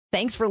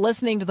Thanks for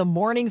listening to the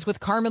Mornings with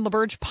Carmen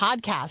LaBerge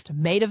podcast,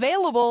 made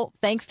available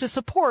thanks to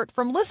support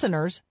from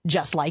listeners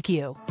just like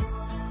you.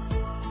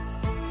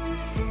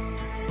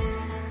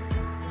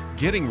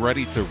 Getting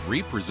ready to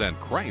represent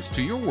Christ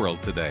to your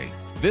world today.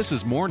 This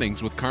is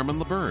Mornings with Carmen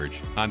LaBerge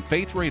on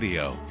Faith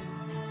Radio.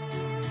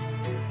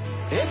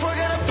 If we're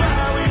gonna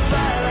fly, we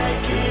fly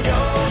like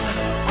eagles,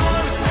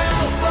 arms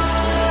out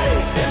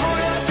wide. If we're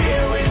gonna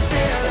fear, we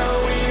fear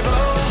no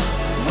evil.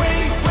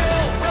 We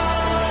will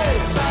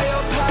rise. By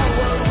your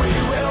power we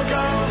will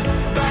go.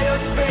 By your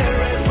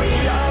spirit we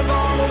are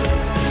bold.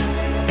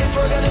 If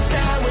we're gonna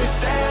stand, we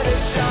stand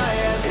as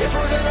giants. If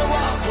we're gonna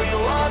walk, we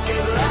walk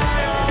as lions.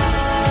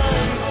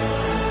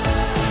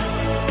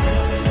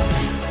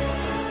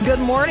 Good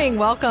morning.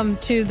 Welcome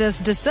to this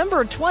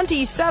December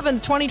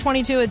 27th,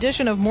 2022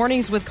 edition of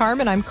Mornings with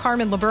Carmen. I'm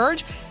Carmen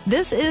LaBerge.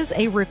 This is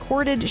a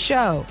recorded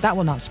show. That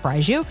will not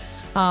surprise you.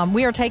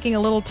 We are taking a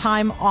little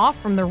time off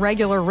from the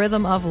regular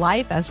rhythm of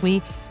life as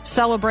we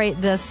celebrate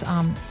this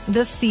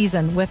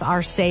season with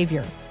our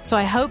Savior. So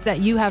I hope that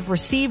you have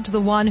received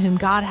the one whom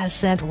God has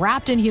sent,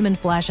 wrapped in human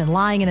flesh and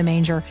lying in a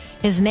manger.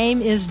 His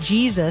name is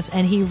Jesus,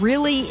 and he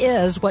really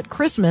is what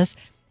Christmas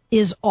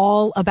is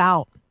all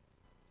about.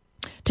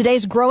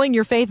 Today's Growing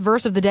Your Faith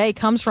verse of the day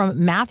comes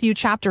from Matthew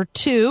chapter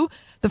 2,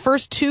 the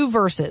first two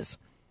verses.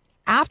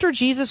 After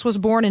Jesus was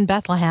born in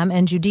Bethlehem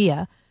and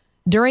Judea,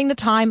 during the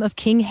time of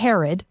King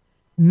Herod,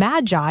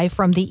 Magi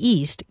from the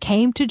east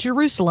came to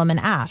Jerusalem and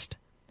asked,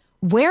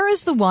 "Where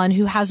is the one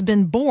who has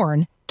been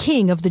born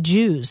King of the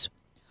Jews?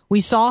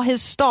 We saw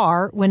his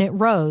star when it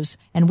rose,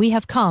 and we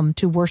have come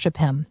to worship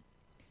him."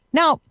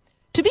 Now,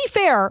 to be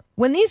fair,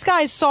 when these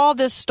guys saw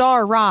this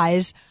star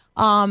rise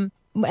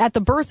at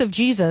the birth of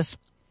Jesus,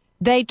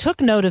 they took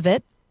note of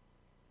it.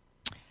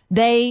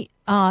 They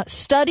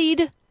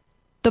studied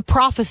the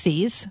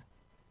prophecies.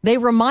 They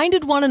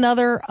reminded one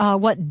another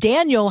what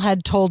Daniel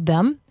had told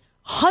them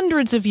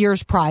hundreds of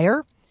years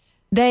prior.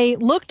 They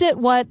looked at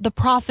what the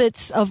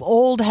prophets of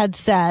old had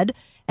said.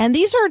 And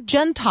these are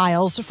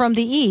Gentiles from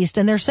the East.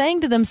 And they're saying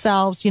to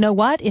themselves, you know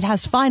what? It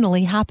has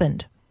finally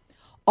happened.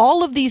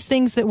 All of these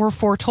things that were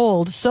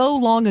foretold so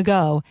long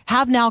ago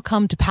have now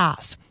come to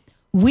pass.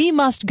 We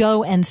must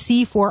go and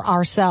see for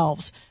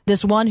ourselves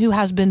this one who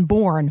has been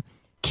born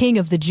King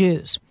of the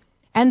Jews.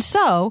 And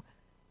so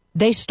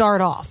they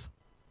start off.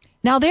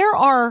 Now, there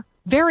are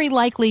very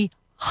likely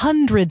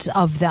hundreds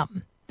of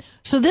them.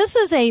 So this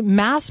is a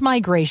mass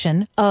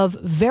migration of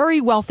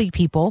very wealthy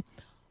people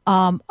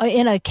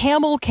in a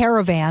camel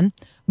caravan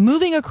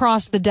moving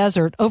across the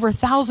desert over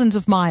thousands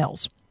of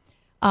miles.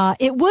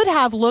 It would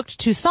have looked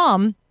to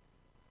some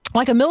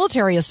like a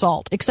military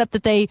assault, except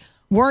that they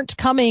weren't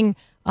coming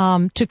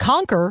to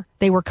conquer.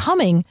 They were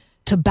coming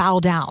to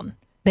bow down.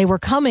 They were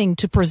coming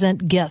to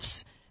present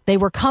gifts. They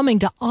were coming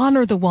to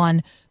honor the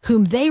one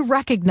whom they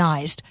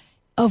recognized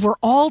over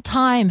all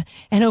time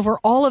and over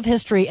all of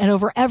history and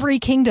over every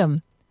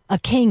kingdom. A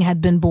king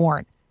had been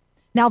born.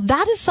 Now,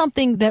 that is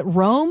something that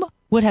Rome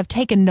would have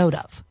taken note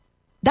of.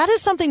 That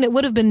is something that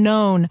would have been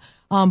known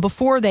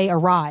before they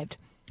arrived.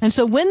 And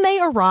so when they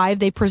arrive,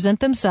 they present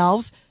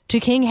themselves to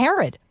King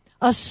Herod,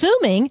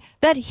 assuming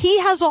that he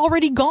has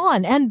already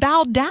gone and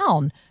bowed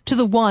down to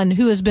the one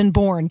who has been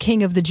born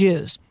King of the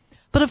Jews.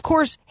 But of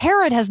course,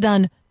 Herod has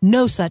done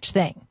no such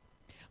thing.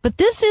 But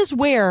this is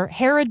where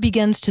Herod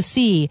begins to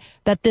see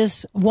that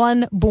this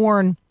one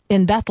born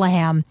in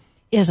Bethlehem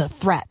is a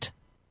threat.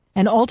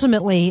 And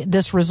ultimately,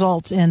 this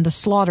results in the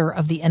slaughter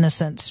of the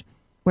innocents,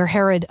 where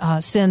Herod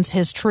sends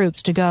his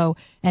troops to go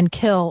and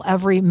kill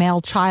every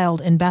male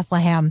child in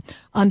Bethlehem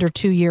under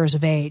 2 years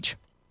of age.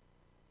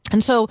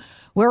 And so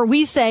where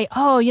we say,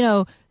 oh, you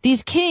know,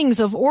 these kings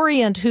of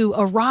Orient who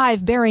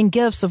arrive bearing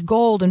gifts of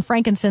gold and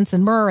frankincense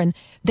and myrrh, and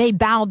they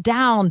bow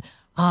down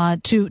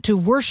to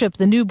worship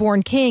the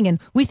newborn king, and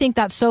we think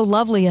that's so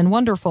lovely and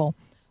wonderful.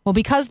 Well,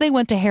 because they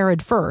went to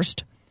Herod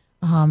first,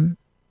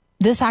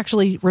 this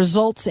actually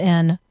results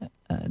in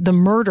the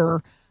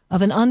murder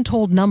of an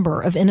untold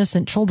number of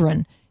innocent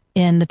children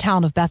in the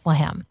town of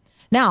Bethlehem.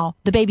 Now,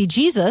 the baby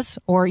Jesus,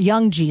 or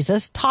young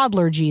Jesus,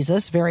 toddler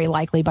Jesus, very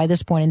likely by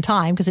this point in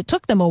time, because it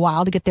took them a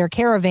while to get their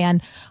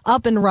caravan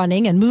up and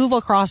running and move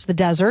across the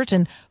desert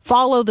and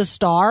follow the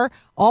star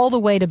all the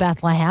way to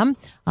Bethlehem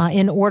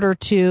in order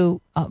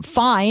to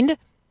find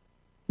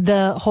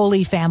the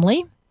Holy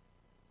Family.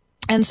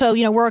 And so,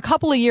 you know, we're a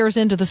couple of years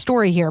into the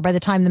story here by the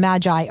time the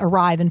Magi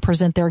arrive and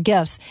present their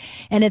gifts.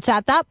 And it's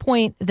at that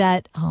point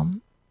that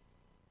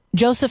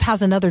Joseph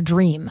has another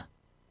dream.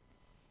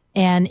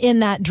 And in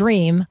that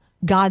dream,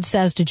 God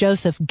says to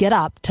Joseph, get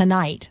up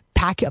tonight,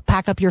 pack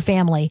up your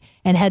family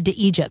and head to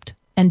Egypt,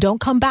 and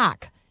don't come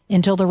back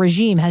until the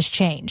regime has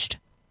changed.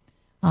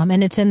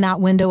 And it's in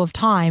that window of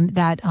time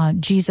that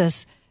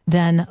Jesus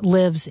then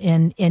lives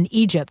in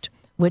Egypt,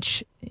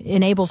 which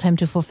enables him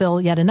to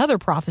fulfill yet another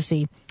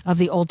prophecy of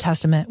the Old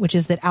Testament, which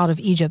is that out of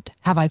Egypt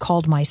have I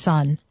called my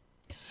son.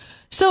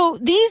 So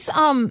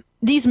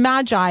these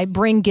Magi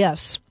bring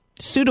gifts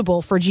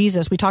suitable for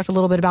Jesus. We talked a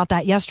little bit about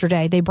that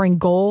yesterday. They bring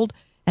gold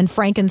and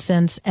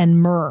frankincense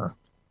and myrrh.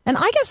 And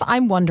I guess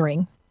I'm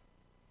wondering,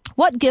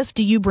 What gift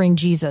do you bring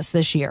Jesus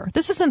this year?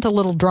 This isn't a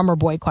little drummer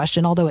boy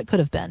question, although it could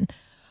have been.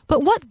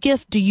 But what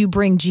gift do you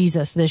bring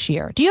Jesus this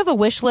year? Do you have a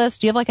wish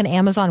list? Do you have like an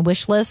Amazon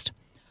wish list?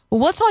 Well,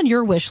 what's on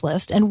your wish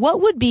list, and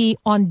what would be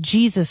on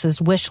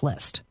Jesus's wish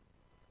list?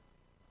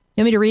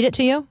 You want me to read it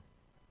to you?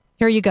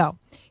 Here you go.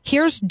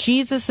 Here's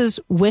Jesus's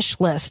wish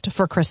list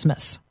for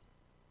Christmas.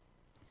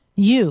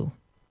 You,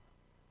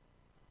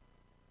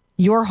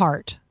 your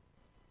heart,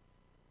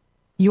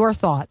 your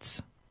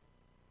thoughts,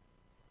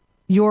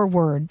 your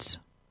words,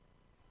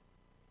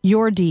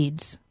 your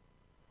deeds,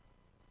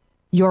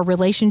 your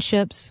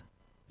relationships,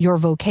 your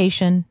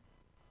vocation,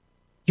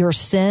 your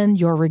sin,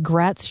 your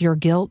regrets, your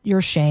guilt,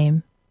 your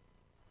shame,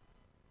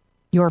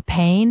 your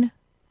pain,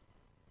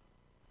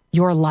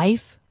 your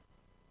life,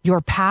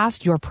 your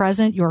past, your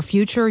present, your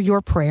future,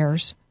 your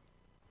prayers,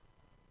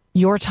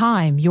 your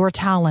time, your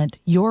talent,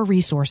 your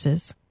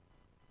resources,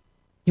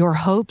 your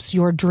hopes,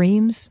 your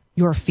dreams,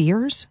 your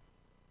fears,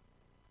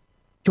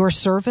 your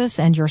service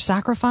and your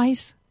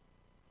sacrifice,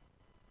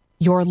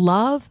 your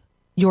love,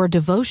 your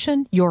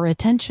devotion, your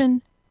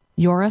attention,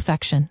 your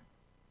affection.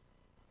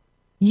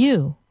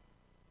 You,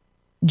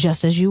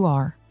 just as you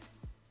are.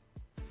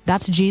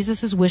 That's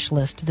Jesus' wish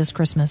list this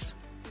Christmas.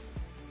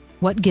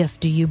 What gift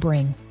do you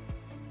bring?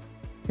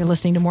 You're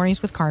listening to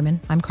Mornings with Carmen.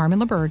 I'm Carmen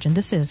LaBerge, and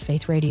this is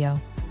Faith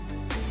Radio.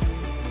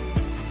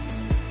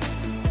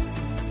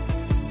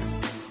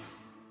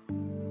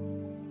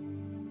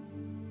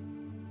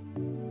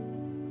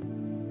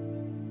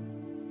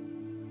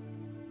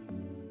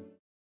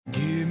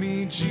 Give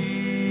me Jesus.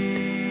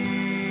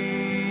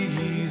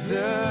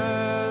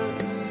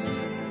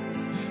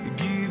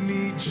 Give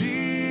me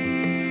Jesus.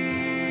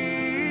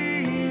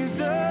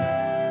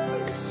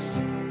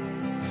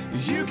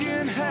 You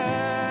can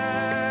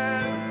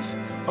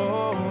have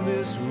all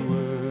this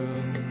world.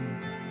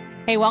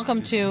 Hey,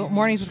 welcome to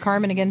Mornings with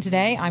Carmen again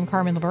today. I'm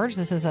Carmen LaBerge.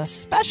 This is a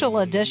special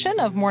edition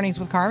of Mornings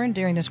with Carmen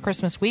during this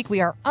Christmas week.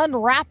 We are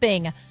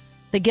unwrapping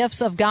the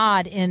gifts of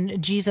God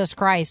in Jesus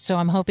Christ. So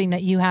I'm hoping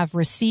that you have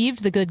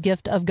received the good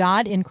gift of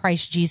God in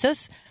Christ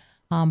Jesus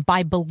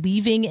by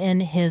believing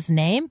in his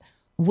name.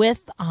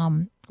 With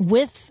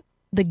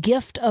the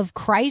gift of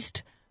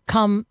Christ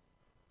come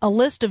a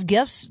list of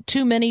gifts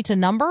too many to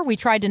number. We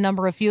tried to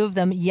number a few of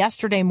them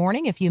yesterday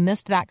morning. If you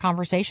missed that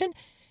conversation,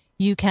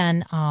 you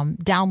can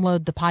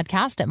download the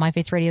podcast at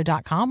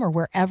myfaithradio.com or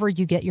wherever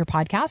you get your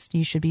podcast.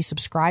 You should be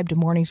subscribed to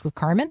Mornings with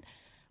Carmen.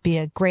 Be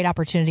a great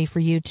opportunity for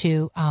you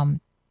to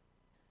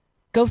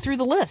go through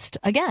the list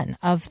again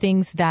of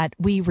things that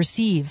we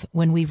receive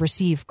when we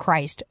receive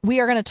Christ. We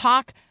are going to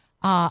talk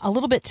a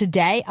little bit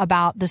today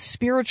about the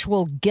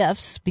spiritual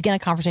gifts, begin a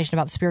conversation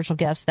about the spiritual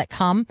gifts that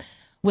come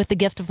with the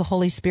gift of the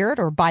Holy Spirit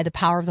or by the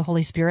power of the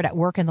Holy Spirit at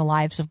work in the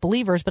lives of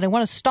believers. But I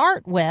want to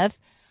start with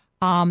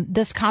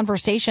this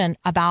conversation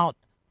about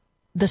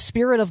the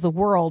spirit of the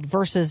world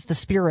versus the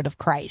spirit of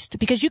Christ,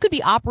 because you could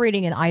be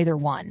operating in either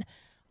one.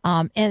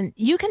 And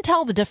you can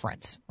tell the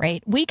difference,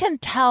 right? We can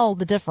tell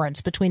the difference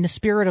between the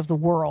spirit of the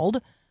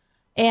world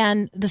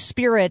and the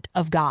spirit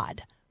of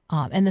God,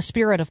 and the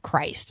spirit of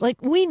Christ.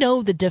 Like, we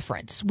know the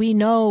difference. We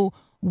know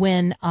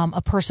when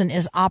a person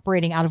is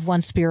operating out of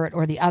one spirit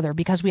or the other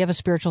because we have a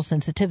spiritual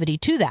sensitivity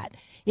to that.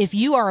 If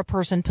you are a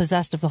person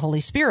possessed of the Holy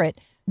Spirit,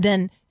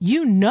 then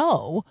you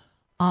know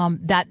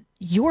that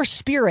your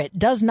spirit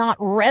does not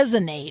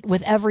resonate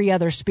with every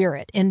other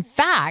spirit. In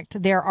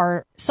fact, there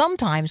are some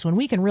times when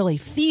we can really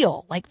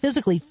feel, like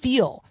physically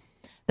feel,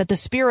 that the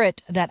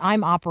spirit that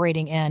I'm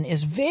operating in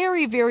is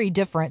very, very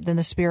different than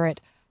the spirit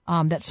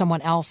that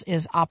someone else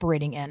is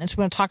operating in. And so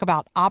we're going to talk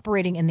about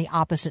operating in the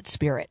opposite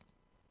spirit.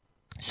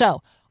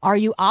 So, are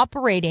you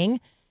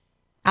operating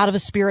out of a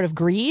spirit of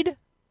greed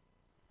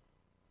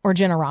or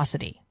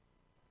generosity?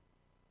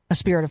 A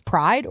spirit of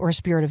pride or a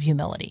spirit of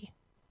humility?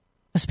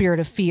 A spirit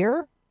of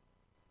fear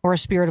or a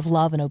spirit of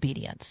love and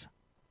obedience?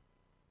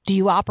 Do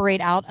you operate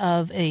out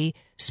of a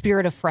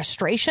spirit of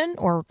frustration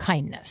or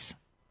kindness?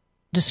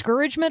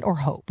 Discouragement or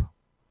hope?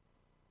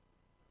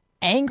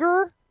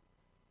 Anger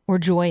or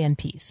joy and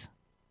peace?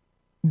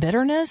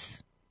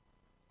 Bitterness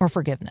or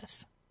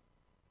forgiveness?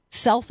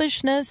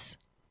 Selfishness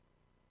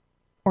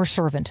or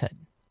servanthood?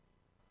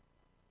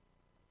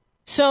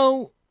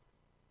 So,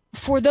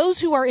 for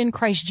those who are in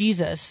Christ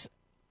Jesus,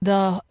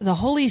 the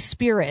Holy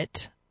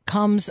Spirit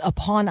comes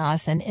upon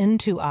us and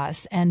into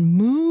us and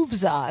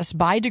moves us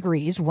by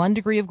degrees, one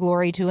degree of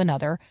glory to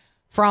another,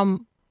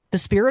 from the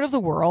spirit of the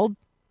world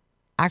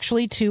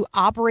actually to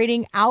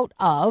operating out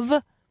of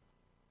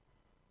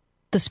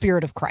the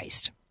spirit of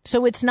Christ.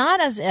 So it's not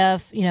as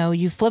if,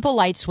 you flip a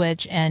light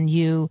switch and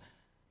you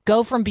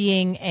go from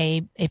being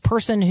a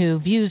person who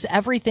views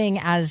everything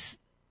as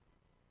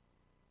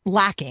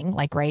lacking,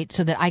 like, right,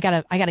 so that I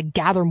gotta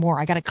gather more,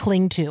 I gotta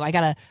cling to, I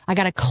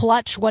gotta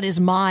clutch what is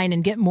mine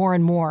and get more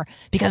and more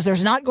because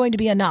there's not going to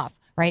be enough,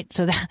 right?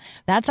 So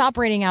that's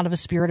operating out of a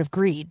spirit of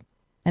greed,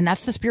 and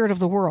that's the spirit of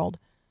the world,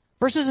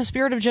 versus a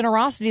spirit of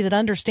generosity that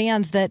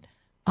understands that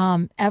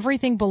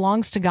everything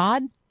belongs to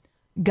God.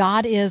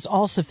 God is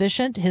all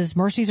sufficient. His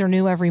mercies are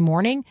new every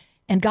morning,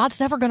 and God's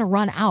never going to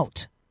run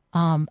out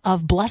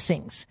of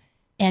blessings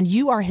and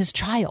you are his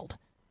child.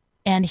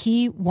 And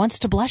he wants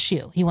to bless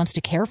you. He wants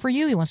to care for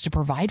you. He wants to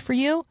provide for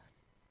you.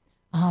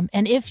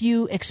 And if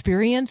you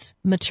experience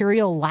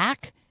material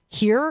lack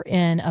here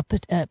in a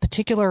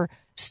particular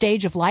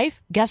stage of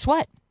life, guess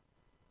what?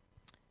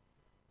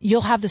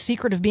 You'll have the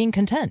secret of being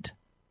content.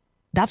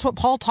 That's what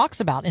Paul talks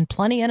about in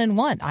Plenty and in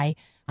Want. I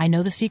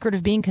know the secret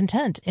of being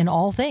content in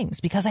all things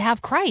because I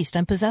have Christ.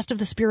 I'm possessed of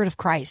the Spirit of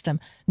Christ. I'm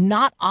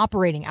not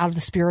operating out of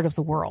the spirit of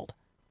the world.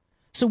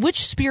 So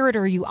which spirit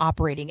are you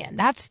operating in?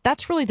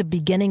 That's really the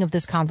beginning of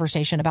this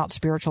conversation about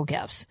spiritual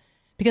gifts.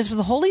 Because if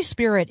the Holy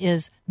Spirit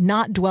is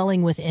not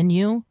dwelling within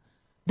you,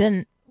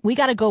 then we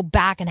got to go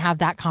back and have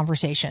that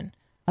conversation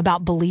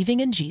about believing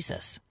in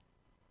Jesus.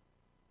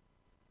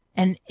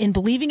 And in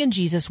believing in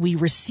Jesus, we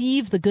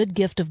receive the good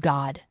gift of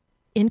God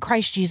in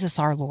Christ Jesus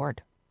our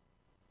Lord.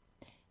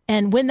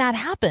 And when that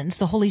happens,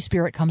 the Holy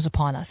Spirit comes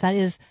upon us. That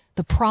is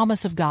the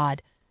promise of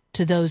God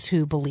to those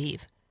who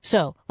believe.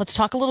 So let's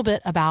talk a little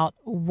bit about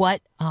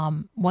what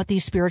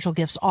these spiritual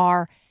gifts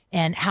are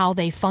and how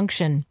they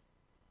function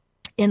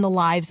in the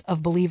lives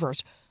of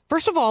believers.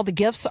 First of all, the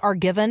gifts are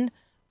given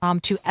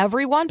to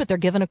everyone, but they're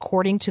given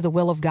according to the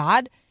will of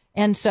God.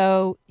 And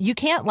so you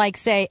can't like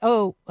say,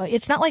 oh,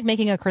 it's not like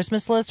making a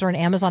Christmas list or an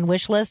Amazon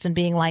wish list and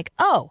being like,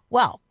 oh,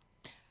 well,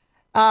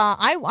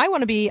 I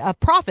want to be a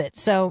prophet,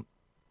 so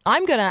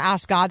I'm going to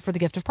ask God for the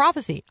gift of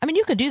prophecy. I mean,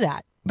 you could do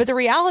that. But the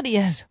reality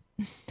is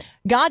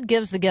God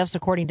gives the gifts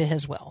according to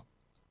his will.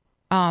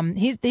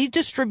 He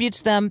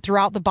distributes them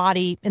throughout the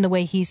body in the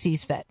way he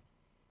sees fit.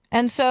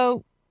 And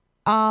so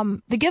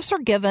the gifts are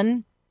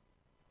given.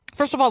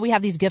 First of all, we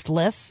have these gift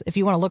lists. If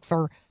you want to look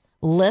for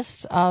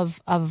lists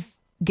of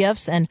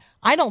gifts, and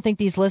I don't think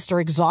these lists are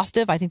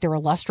exhaustive. I think they're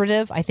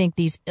illustrative. I think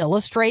these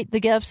illustrate the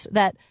gifts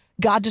that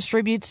God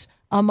distributes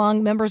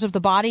among members of the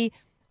body.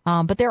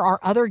 But there are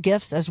other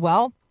gifts as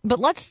well. But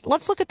let's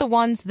look at the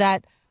ones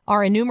that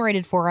are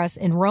enumerated for us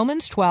in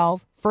Romans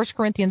 12, 1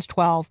 Corinthians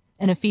 12,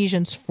 and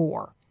Ephesians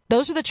 4.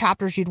 Those are the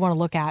chapters you'd want to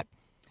look at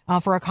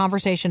for a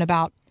conversation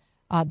about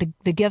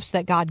the gifts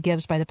that God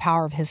gives by the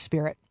power of his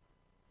Spirit.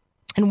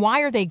 And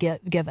why are they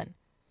given?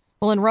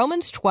 Well, in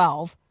Romans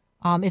 12,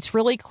 it's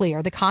really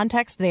clear. The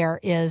context there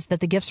is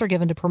that the gifts are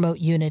given to promote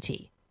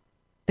unity.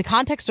 The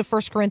context of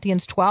 1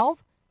 Corinthians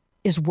 12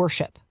 is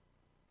worship.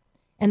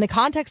 And the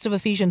context of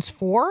Ephesians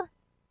 4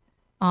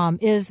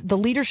 is the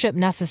leadership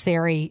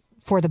necessary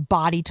for the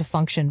body to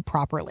function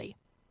properly.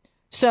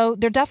 So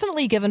they're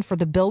definitely given for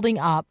the building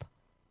up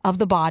of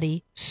the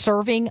body,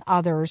 serving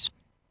others,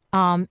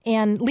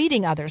 and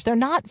leading others. They're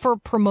not for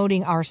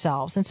promoting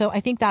ourselves. And so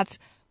I think that's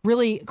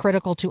really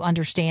critical to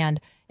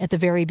understand at the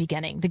very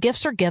beginning. The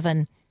gifts are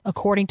given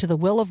according to the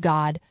will of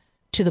God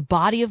to the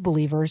body of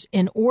believers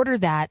in order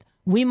that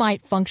we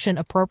might function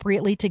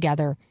appropriately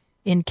together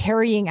in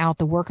carrying out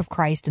the work of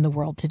Christ in the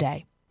world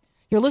today.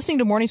 You're listening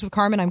to Mornings with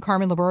Carmen. I'm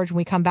Carmen LaBerge. When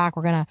we come back,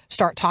 we're going to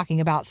start talking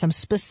about some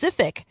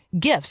specific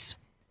gifts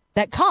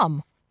that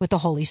come with the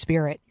Holy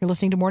Spirit. You're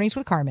listening to Mornings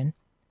with Carmen.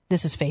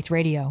 This is Faith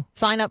Radio.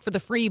 Sign up for the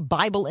free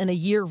Bible in a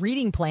Year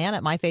reading plan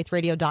at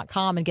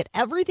myfaithradio.com and get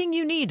everything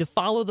you need to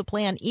follow the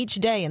plan each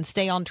day and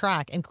stay on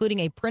track, including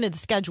a printed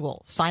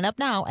schedule. Sign up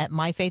now at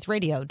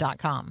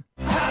myfaithradio.com.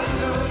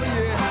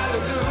 Hallelujah,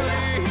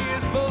 hallelujah, he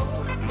is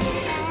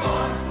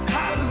born.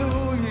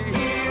 Hallelujah,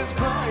 he is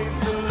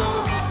Christ the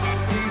Lord.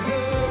 He's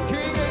the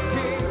King of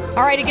Kings.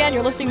 All right, again,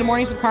 you're listening to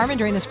Mornings with Carmen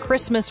during this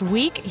Christmas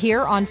week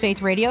here on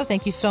Faith Radio.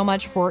 Thank you so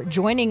much for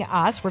joining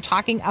us. We're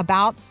talking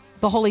about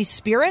the Holy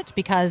Spirit,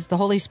 because the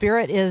Holy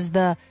Spirit is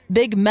the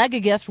big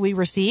mega gift we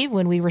receive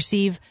when we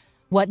receive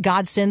what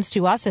God sends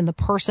to us in the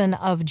person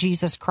of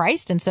Jesus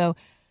Christ. And so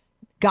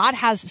God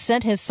has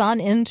sent his Son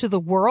into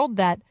the world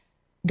that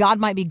God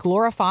might be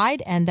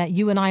glorified and that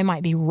you and I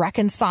might be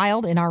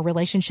reconciled in our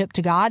relationship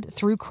to God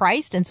through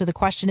Christ. And so the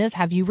question is,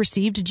 have you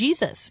received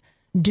Jesus?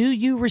 Do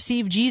you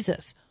receive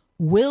Jesus?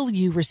 Will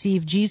you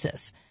receive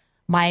Jesus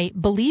by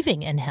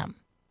believing in him?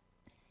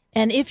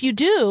 And if you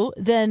do,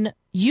 then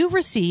you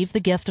receive the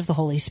gift of the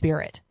Holy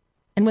Spirit.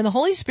 And when the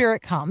Holy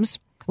Spirit comes,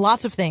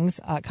 lots of things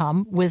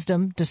come: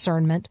 wisdom,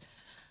 discernment,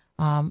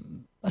 a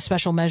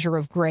special measure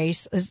of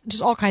grace.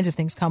 Just all kinds of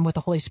things come with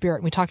the Holy Spirit.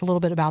 And we talked a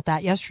little bit about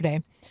that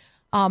yesterday.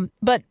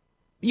 But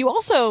you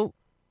also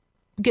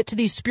get to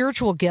these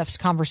spiritual gifts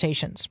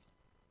conversations.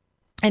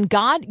 And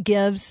God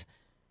gives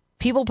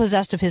people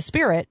possessed of his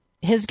Spirit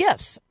his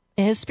gifts,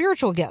 his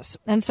spiritual gifts.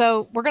 And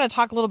so we're going to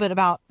talk a little bit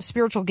about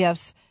spiritual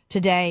gifts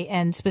today,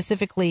 and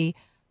specifically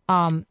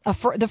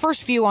the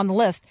first few on the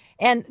list.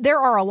 And there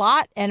are a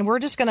lot, and we're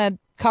just going to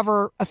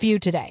cover a few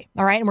today.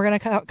 All right. And we're going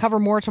to cover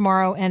more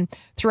tomorrow and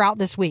throughout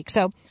this week.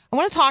 So I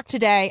want to talk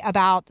today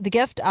about the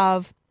gift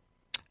of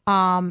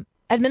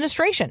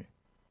administration.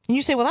 And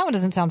you say, well, that one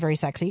doesn't sound very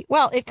sexy.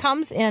 Well, it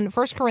comes in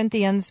 1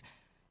 Corinthians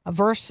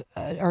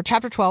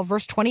chapter 12,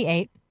 verse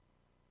 28.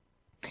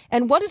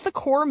 And what is the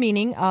core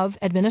meaning of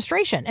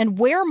administration? And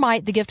where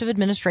might the gift of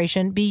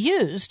administration be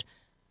used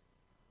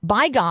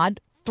by God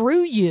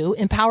through you,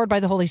 empowered by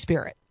the Holy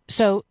Spirit?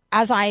 So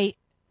as I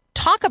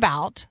talk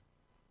about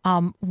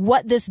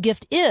what this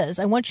gift is,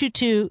 I want you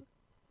to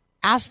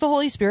ask the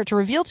Holy Spirit to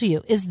reveal to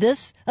you, is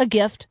this a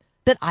gift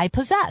that I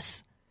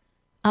possess?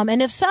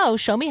 And if so,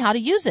 show me how to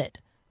use it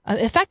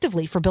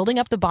effectively for building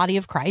up the body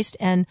of Christ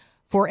and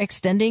for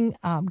extending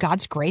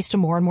God's grace to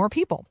more and more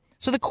people.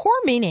 So the core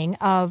meaning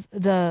of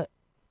the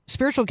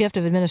spiritual gift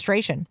of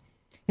administration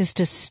is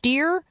to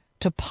steer,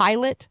 to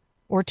pilot,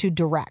 or to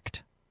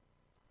direct.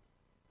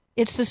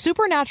 It's the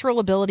supernatural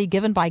ability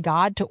given by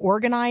God to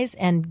organize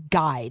and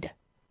guide.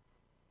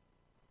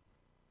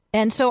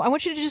 And so I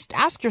want you to just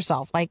ask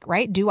yourself, like,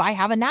 right, do I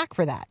have a knack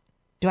for that?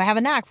 Do I have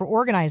a knack for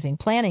organizing,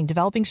 planning,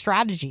 developing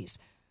strategies?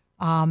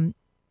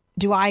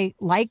 Do I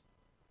like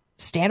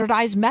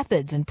standardized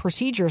methods and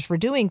procedures for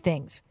doing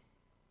things?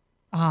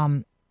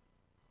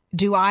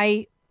 Do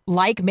I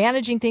like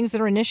managing things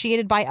that are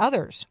initiated by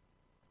others?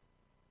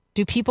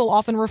 Do people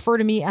often refer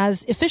to me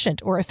as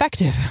efficient or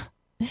effective?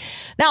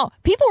 Now,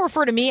 people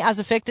refer to me as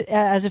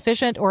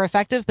efficient or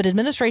effective, but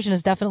administration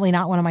is definitely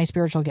not one of my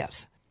spiritual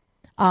gifts.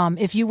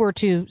 If you were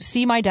to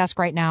see my desk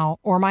right now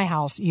or my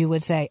house, you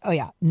would say, oh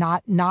yeah,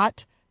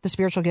 not the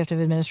spiritual gift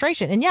of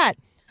administration. And yet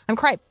I'm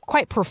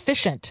quite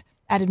proficient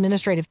at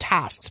administrative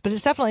tasks, but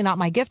it's definitely not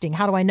my gifting.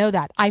 How do I know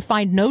that? I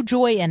find no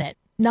joy in it.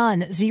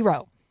 None.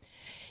 Zero.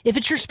 If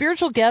it's your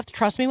spiritual gift,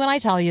 trust me when I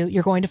tell you,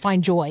 you're going to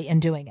find joy in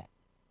doing it.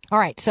 All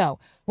right. So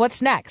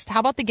what's next? How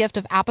about the gift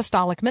of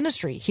apostolic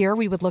ministry? Here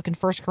we would look in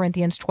 1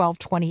 Corinthians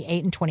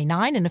 12:28 and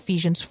 29 and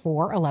Ephesians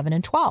 4:11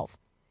 and 12.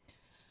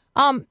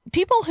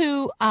 People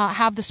who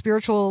have the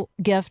spiritual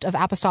gift of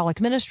apostolic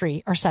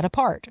ministry are set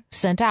apart,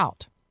 sent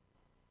out.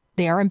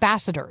 They are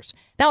ambassadors.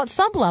 Now, at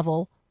some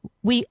level,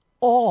 we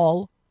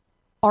all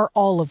are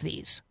all of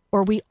these,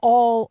 or we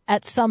all,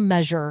 at some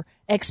measure,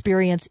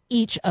 experience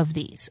each of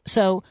these.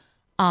 So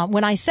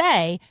when I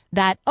say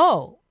that,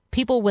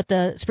 people with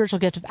the spiritual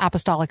gift of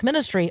apostolic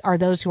ministry are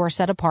those who are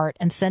set apart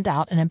and sent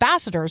out and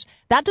ambassadors,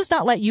 that does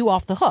not let you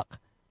off the hook,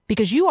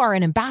 because you are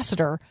an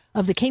ambassador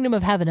of the kingdom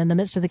of heaven in the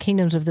midst of the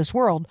kingdoms of this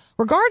world,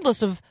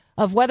 regardless of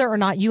whether or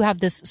not you have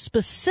this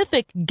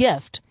specific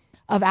gift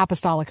of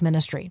apostolic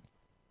ministry,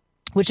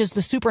 which is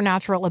the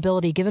supernatural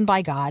ability given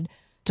by God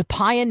to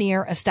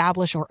pioneer,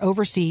 establish, or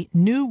oversee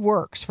new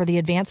works for the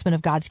advancement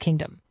of God's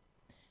kingdom.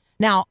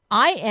 Now,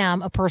 I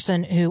am a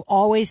person who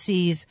always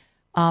sees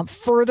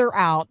further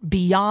out,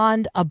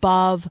 beyond,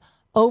 above,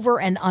 over,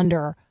 and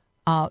under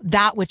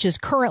that which is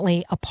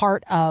currently a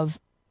part of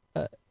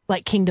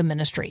like kingdom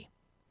ministry.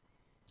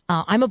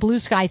 I'm a blue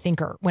sky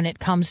thinker when it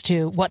comes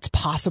to what's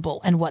possible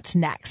and what's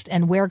next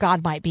and where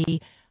God might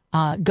be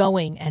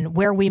going and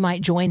where we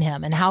might join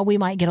him and how we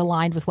might get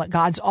aligned with what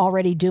God's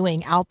already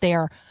doing out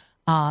there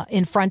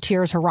in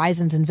frontiers,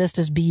 horizons, and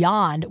vistas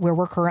beyond where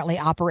we're currently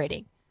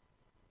operating.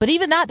 But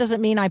even that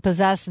doesn't mean I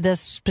possess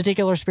this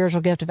particular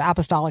spiritual gift of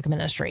apostolic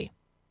ministry.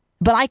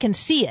 But I can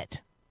see it.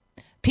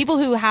 People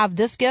who have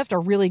this gift are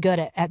really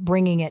good at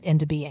bringing it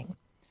into being.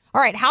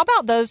 All right, how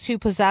about those who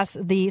possess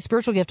the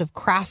spiritual gift of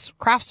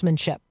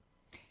craftsmanship?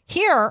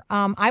 Here,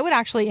 I would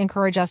actually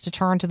encourage us to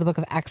turn to the book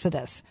of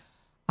Exodus,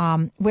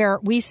 where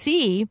we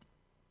see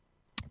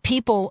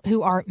people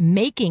who are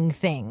making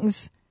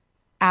things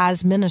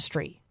as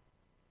ministry.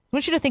 I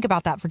want you to think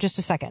about that for just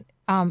a second.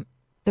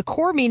 The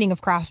core meaning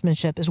of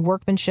craftsmanship is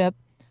workmanship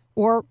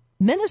or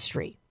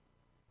ministry.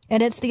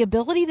 And it's the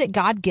ability that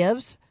God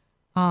gives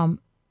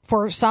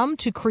for some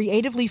to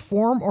creatively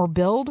form or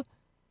build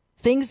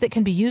things that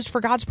can be used for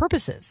God's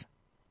purposes.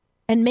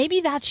 And maybe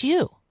that's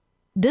you.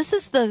 This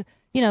is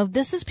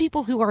this is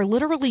people who are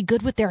literally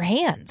good with their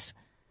hands.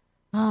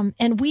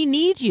 And we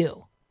need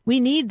you. We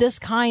need this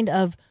kind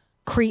of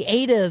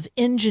creative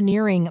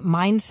engineering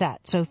mindset.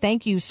 So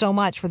thank you so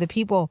much for the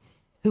people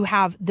who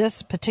have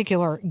this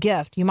particular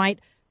gift. You might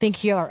think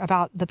here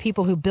about the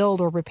people who build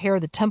or repair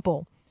the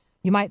temple.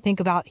 You might think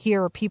about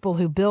here people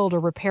who build or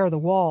repair the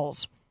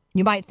walls.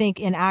 You might think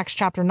in Acts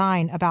chapter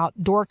 9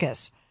 about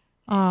Dorcas.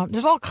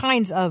 There's all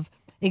kinds of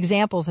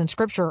examples in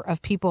Scripture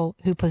of people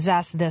who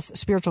possess this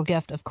spiritual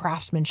gift of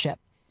craftsmanship.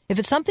 If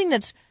it's something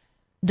that's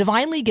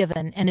divinely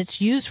given and it's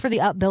used for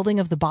the upbuilding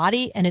of the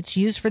body and it's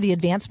used for the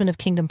advancement of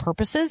kingdom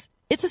purposes,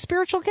 it's a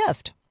spiritual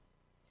gift.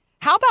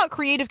 How about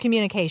creative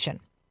communication?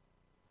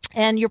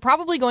 And you're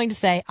probably going to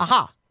say,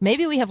 aha,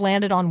 maybe we have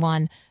landed on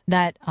one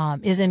that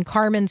is in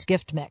Carmen's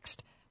gift mix,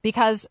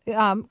 because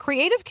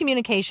creative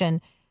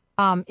communication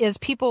is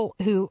people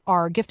who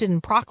are gifted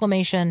in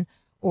proclamation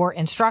or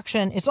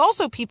instruction. It's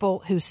also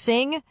people who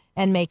sing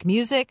and make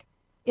music.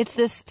 It's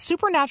this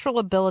supernatural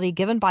ability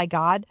given by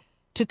God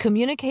to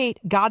communicate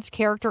God's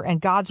character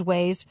and God's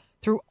ways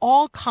through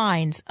all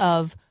kinds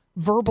of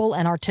verbal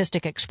and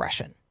artistic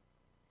expression.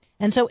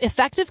 And so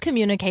effective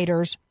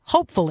communicators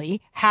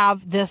hopefully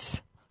have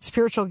this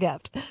spiritual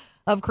gift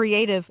of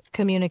creative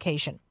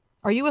communication.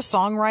 Are you a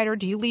songwriter?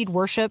 Do you lead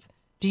worship?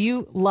 Do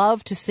you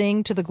love to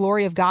sing to the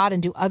glory of God?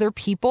 And do other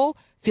people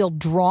feel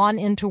drawn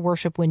into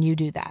worship when you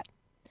do that?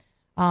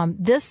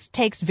 This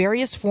takes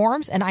various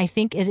forms, and I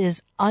think it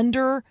is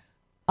underrated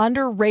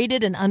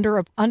and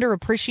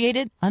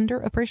underappreciated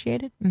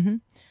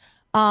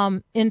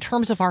in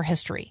terms of our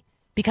history,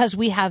 because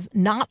we have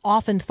not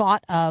often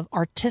thought of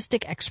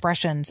artistic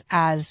expressions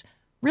as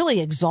really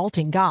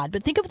exalting God.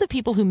 But think of the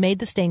people who made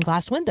the stained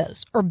glass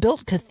windows or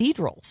built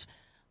cathedrals.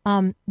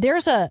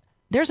 There's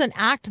an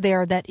act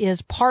there that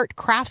is part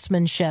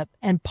craftsmanship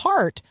and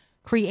part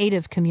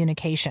creative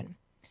communication.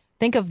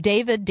 Think of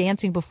David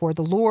dancing before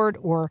the Lord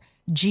or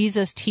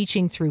Jesus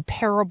teaching through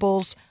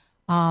parables.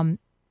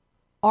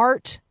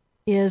 Art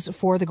is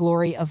for the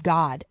glory of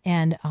God.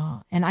 And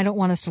I don't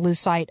want us to lose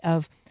sight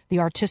of the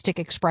artistic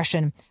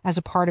expression as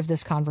a part of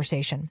this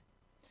conversation.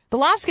 The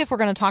last gift we're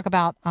going to talk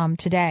about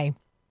today,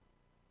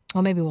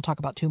 well, maybe we'll talk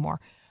about two more.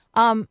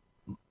 The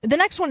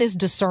next one is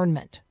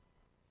discernment.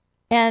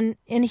 And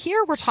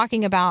here we're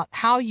talking about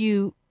how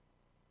you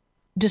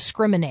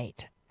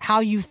discriminate, how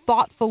you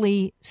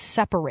thoughtfully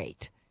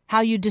separate,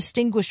 how you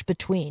distinguish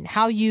between,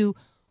 how you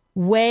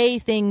weigh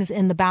things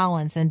in the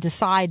balance and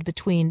decide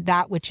between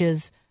that which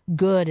is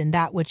good and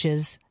that which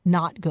is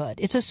not good.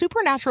 It's a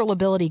supernatural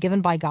ability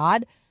given by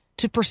God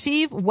to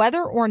perceive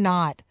whether or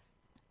not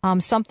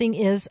something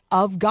is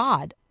of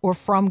God or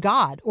from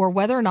God, or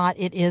whether or not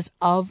it is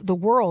of the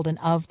world and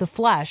of the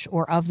flesh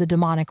or of the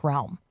demonic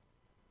realm.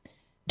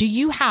 Do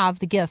you have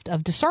the gift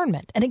of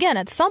discernment? And again,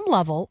 at some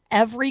level,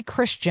 every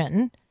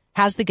Christian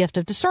has the gift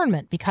of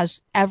discernment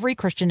because every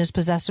Christian is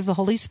possessed of the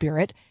Holy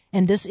Spirit,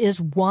 and this is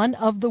one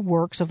of the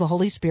works of the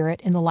Holy Spirit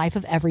in the life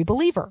of every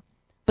believer.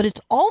 But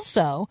it's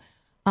also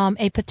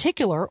a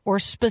particular or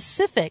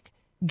specific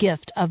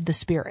gift of the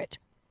Spirit.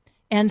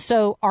 And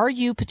so are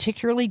you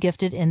particularly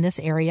gifted in this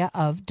area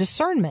of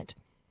discernment?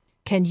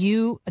 Do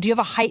you have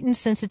a heightened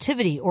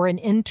sensitivity or an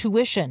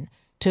intuition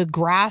to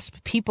grasp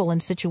people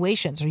and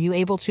situations? Are you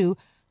able to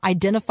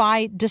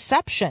identify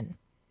deception?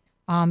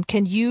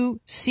 Can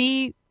you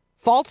see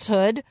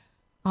falsehood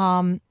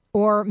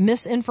or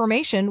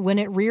misinformation when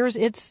it rears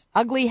its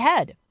ugly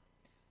head?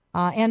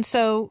 And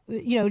so,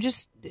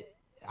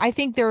 I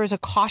think there is a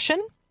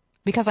caution,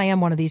 because I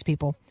am one of these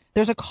people.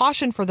 There's a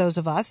caution for those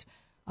of us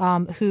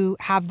who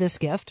have this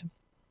gift.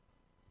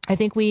 I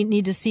think we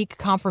need to seek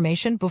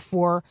confirmation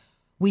before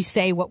we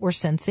say what we're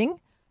sensing.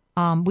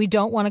 We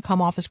don't want to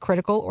come off as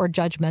critical or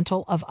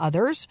judgmental of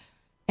others.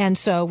 And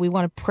so we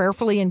want to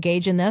prayerfully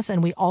engage in this.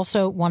 And we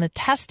also want to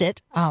test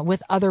it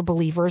with other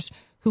believers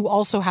who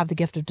also have the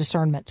gift of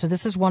discernment. So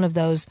this is one of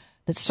those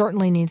that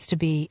certainly needs to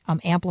be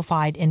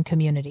amplified in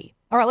community.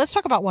 All right, let's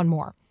talk about one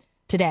more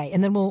today.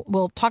 And then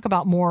we'll talk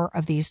about more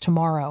of these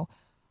tomorrow.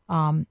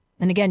 And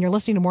again, you're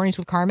listening to Mornings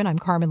with Carmen. I'm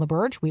Carmen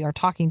LaBerge. We are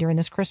talking during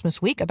this Christmas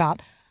week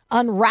about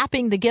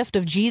unwrapping the gift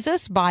of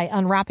Jesus by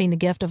unwrapping the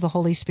gift of the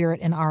Holy Spirit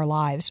in our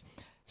lives.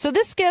 So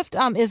this gift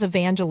is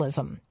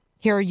evangelism.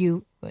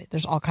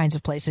 There's all kinds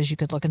of places you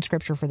could look in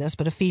Scripture for this,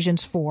 but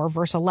Ephesians 4,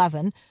 verse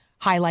 11,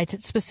 highlights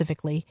it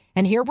specifically.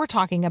 And here we're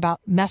talking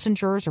about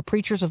messengers or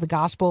preachers of the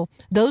gospel,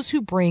 those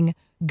who bring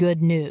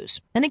good news.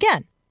 And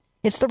again,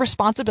 it's the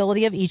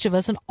responsibility of each of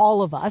us and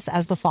all of us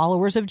as the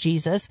followers of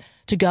Jesus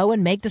to go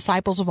and make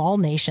disciples of all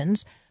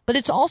nations, but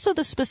it's also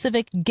the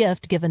specific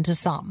gift given to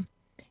some.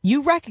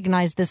 You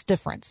recognize this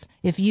difference.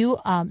 If you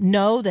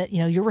know that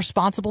you're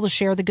responsible to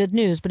share the good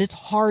news, but it's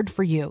hard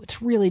for you,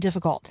 it's really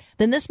difficult,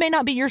 then this may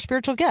not be your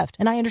spiritual gift.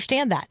 And I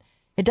understand that.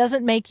 It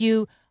doesn't make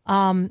you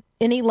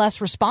any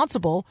less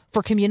responsible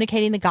for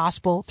communicating the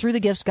gospel through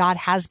the gifts God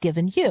has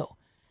given you.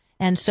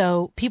 And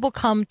so people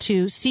come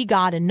to see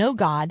God and know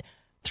God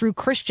through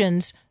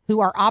Christians who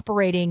are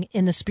operating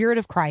in the Spirit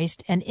of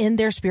Christ and in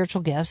their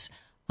spiritual gifts,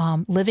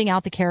 living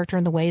out the character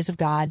and the ways of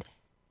God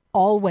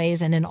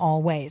always and in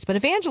all ways. But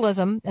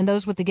evangelism, and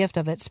those with the gift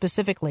of it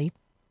specifically,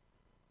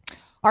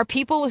 are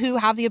people who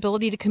have the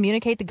ability to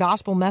communicate the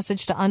gospel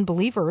message to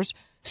unbelievers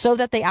so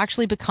that they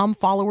actually become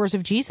followers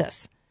of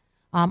Jesus.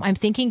 I'm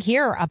thinking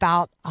here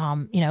about,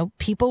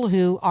 people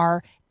who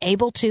are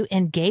able to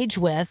engage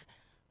with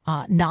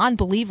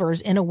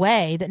non-believers in a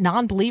way that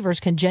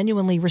non-believers can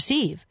genuinely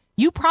receive.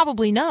 You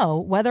probably know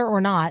whether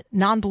or not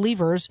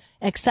non-believers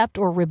accept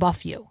or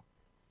rebuff you.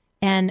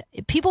 And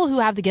people who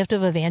have the gift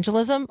of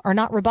evangelism are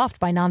not rebuffed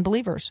by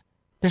non-believers.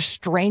 They're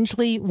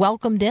strangely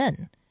welcomed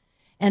in.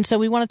 And so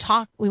we want to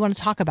talk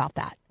about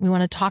that. We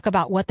want to talk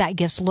about what that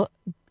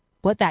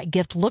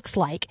gift looks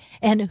like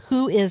and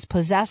who is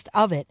possessed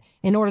of it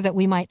in order that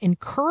we might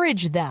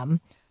encourage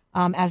them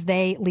as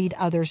they lead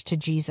others to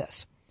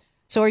Jesus.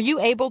 So are you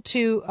able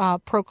to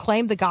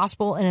proclaim the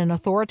gospel in an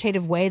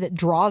authoritative way that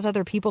draws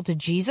other people to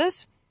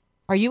Jesus?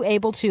 Are you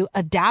able to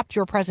adapt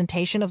your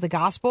presentation of the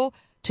gospel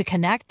to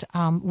connect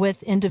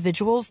with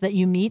individuals that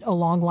you meet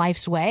along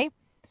life's way?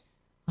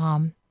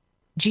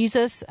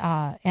 Jesus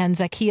and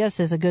Zacchaeus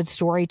is a good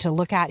story to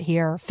look at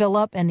here.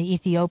 Philip and the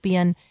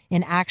Ethiopian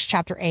in Acts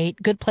chapter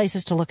 8, good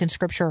places to look in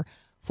Scripture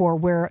for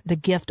where the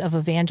gift of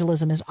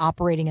evangelism is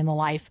operating in the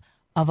life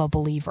of a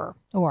believer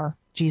or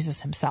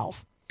Jesus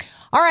himself.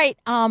 All right,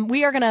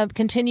 we are going to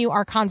continue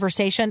our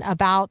conversation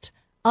about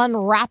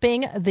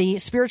unwrapping the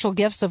spiritual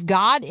gifts of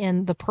God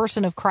in the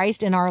person of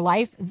Christ in our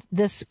life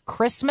this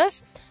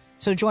Christmas.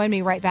 So join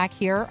me right back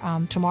here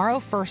tomorrow,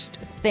 first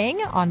thing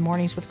on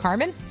Mornings with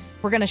Carmen.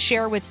 We're going to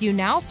share with you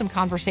now some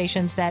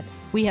conversations that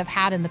we have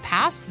had in the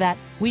past that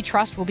we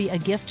trust will be a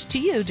gift to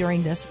you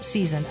during this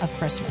season of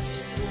Christmas.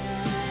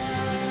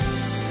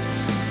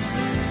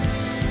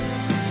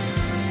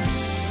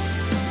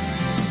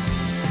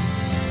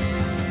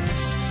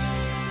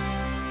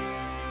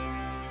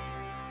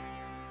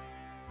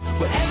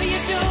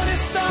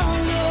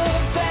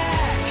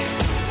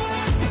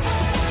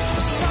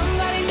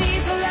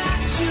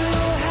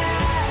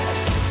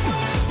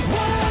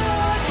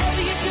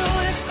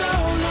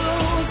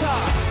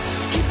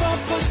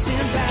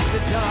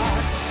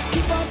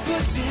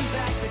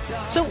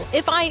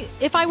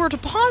 if I were to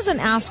pause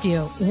and ask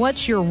you,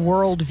 what's your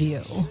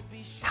worldview?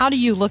 How do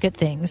you look at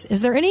things?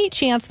 Is there any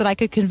chance that I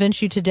could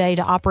convince you today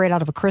to operate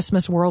out of a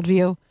Christmas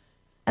worldview?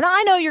 And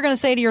I know you're going to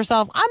say to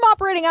yourself, I'm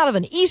operating out of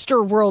an Easter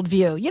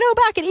worldview. You know,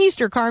 back at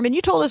Easter, Carmen,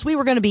 you told us we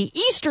were going to be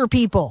Easter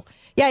people.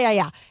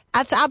 Yeah.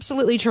 That's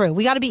absolutely true.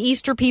 We got to be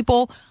Easter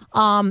people.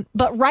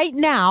 But right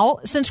now,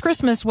 since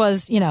Christmas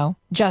was,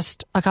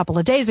 just a couple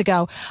of days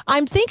ago,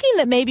 I'm thinking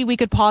that maybe we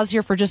could pause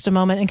here for just a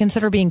moment and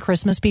consider being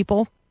Christmas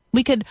people.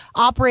 We could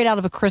operate out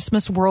of a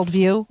Christmas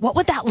worldview. What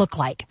would that look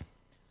like?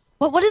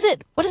 What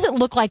does it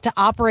look like to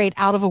operate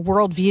out of a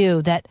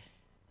worldview that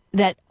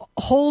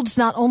holds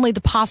not only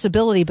the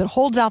possibility, but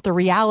holds out the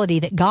reality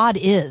that God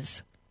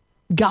is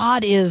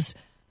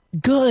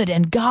good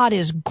and God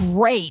is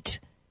great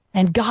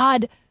and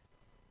God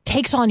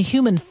takes on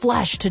human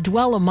flesh to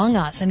dwell among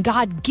us and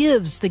God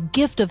gives the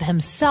gift of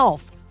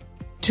himself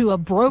to a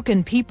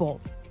broken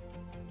people.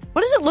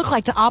 What does it look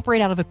like to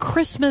operate out of a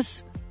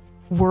Christmas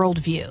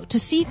worldview, to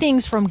see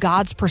things from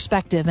God's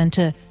perspective and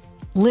to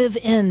live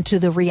into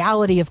the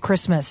reality of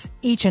Christmas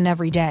each and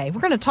every day?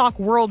 We're going to talk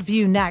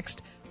worldview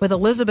next with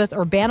Elizabeth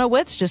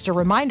Urbanowicz. Just a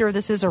reminder,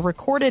 this is a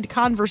recorded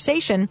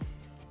conversation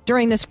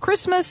during this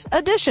Christmas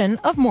edition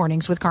of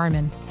Mornings with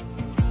Carmen.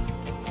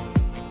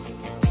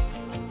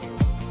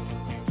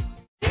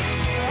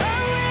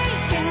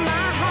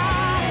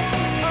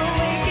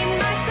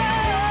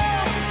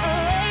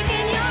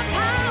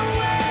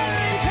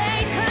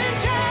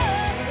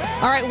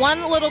 All right,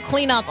 one little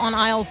cleanup on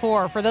aisle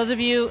 4. For those of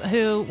you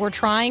who were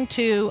trying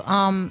to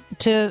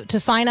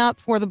sign up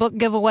for the book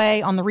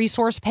giveaway on the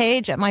resource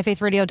page at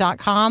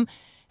myfaithradio.com,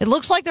 it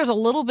looks like there's a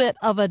little bit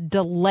of a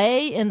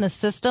delay in the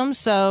system.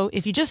 So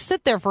if you just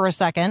sit there for a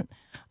second,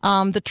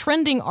 the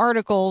trending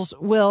articles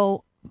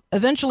will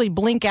eventually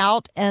blink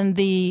out and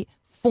the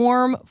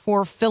form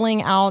for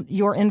filling out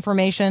your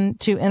information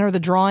to enter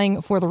the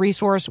drawing for the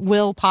resource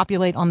will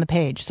populate on the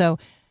page. So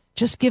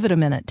just give it a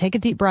minute. Take a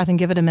deep breath and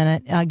give it a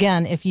minute.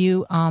 Again, if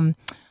you want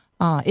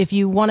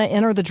to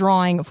enter the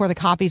drawing for the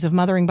copies of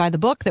Mothering by the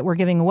Book that we're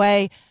giving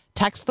away,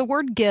 text the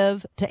word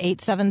give to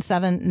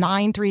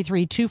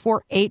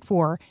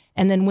 877-933-2484.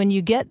 And then when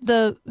you get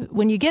there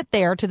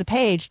to the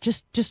page,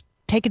 just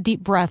take a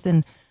deep breath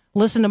and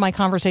listen to my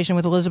conversation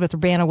with Elizabeth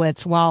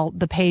Urbanowicz while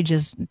the page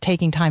is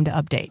taking time to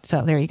update.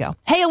 So there you go.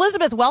 Hey,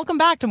 Elizabeth, welcome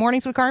back to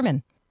Mornings with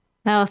Carmen.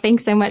 Oh,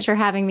 thanks so much for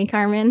having me,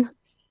 Carmen.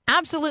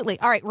 Absolutely.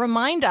 All right.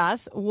 Remind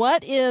us,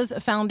 what is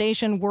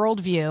Foundation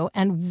Worldview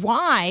and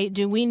why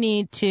do we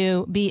need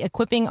to be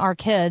equipping our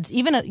kids,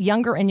 even at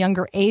younger and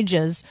younger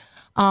ages,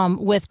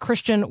 with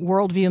Christian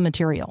worldview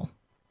material?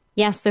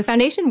 Yes. So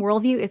Foundation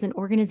Worldview is an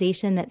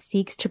organization that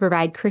seeks to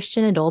provide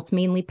Christian adults,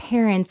 mainly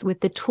parents, with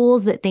the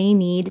tools that they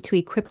need to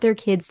equip their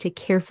kids to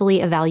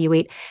carefully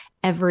evaluate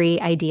every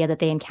idea that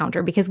they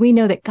encounter, because we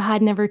know that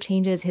God never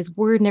changes. His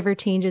word never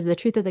changes. The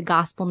truth of the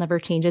gospel never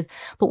changes.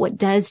 But what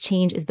does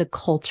change is the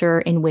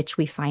culture in which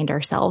we find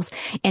ourselves.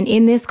 And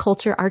in this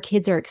culture, our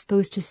kids are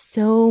exposed to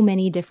so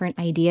many different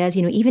ideas.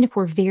 Even if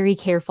we're very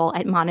careful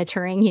at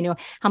monitoring,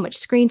 how much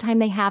screen time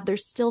they have, they're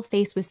still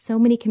faced with so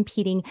many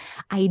competing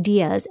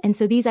ideas. And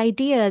so these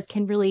ideas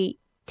can really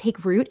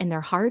take root in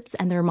their hearts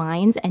and their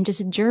minds and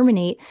just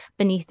germinate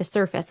beneath the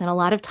surface. And a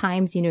lot of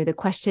times, the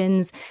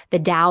questions, the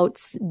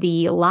doubts,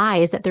 the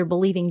lies that they're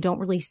believing don't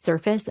really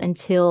surface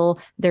until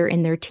they're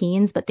in their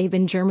teens, but they've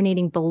been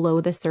germinating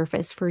below the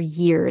surface for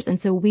years. And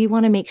so we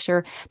want to make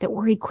sure that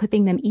we're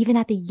equipping them, even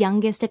at the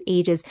youngest of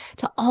ages,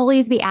 to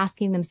always be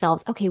asking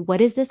themselves, okay,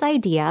 what is this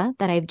idea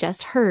that I've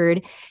just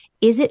heard?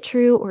 Is it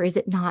true or is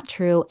it not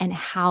true? And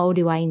how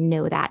do I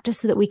know that?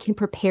 Just so that we can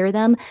prepare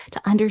them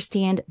to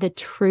understand the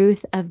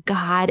truth of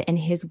God and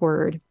his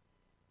word.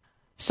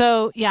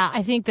 So, yeah,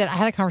 I think that I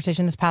had a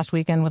conversation this past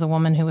weekend with a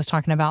woman who was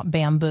talking about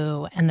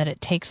bamboo and that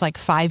it takes like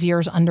 5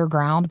 years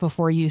underground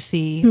before you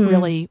see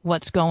really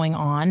what's going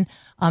on.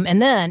 And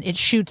then it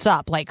shoots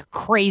up like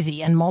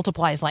crazy and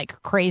multiplies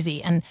like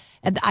crazy. And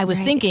I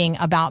was thinking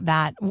about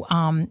that,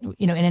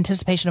 in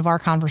anticipation of our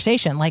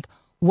conversation, like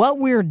what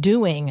we're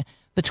doing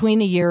between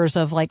the years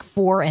of like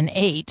 4 and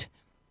 8,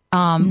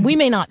 we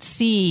may not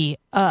see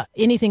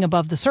anything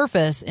above the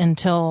surface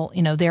until,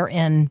 they're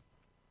in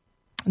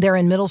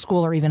middle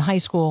school or even high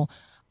school.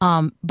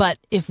 But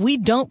if we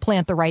don't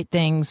plant the right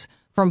things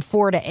from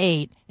 4 to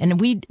 8, and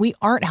we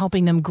aren't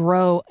helping them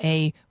grow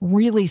a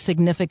really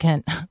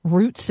significant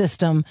root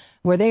system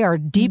where they are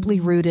deeply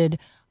rooted,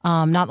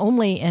 not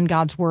only in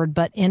God's word,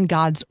 but in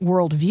God's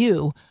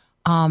worldview,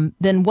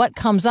 then what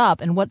comes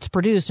up and what's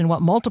produced and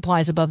what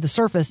multiplies above the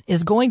surface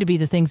is going to be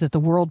the things that the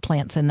world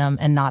plants in them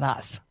and not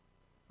us.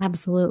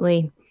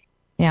 Absolutely.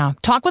 Yeah.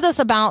 Talk with us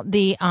about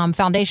the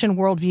Foundation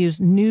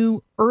Worldview's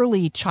new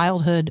early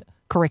childhood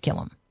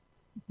curriculum.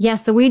 Yeah,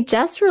 so we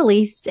just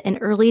released an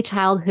early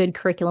childhood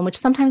curriculum, which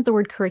sometimes the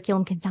word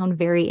curriculum can sound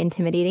very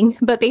intimidating,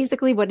 but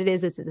basically what it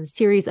is it's a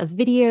series of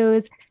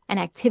videos and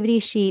activity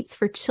sheets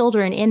for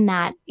children in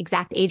that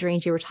exact age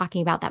range you were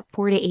talking about, that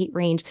 4 to 8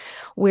 range,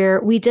 where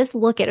we just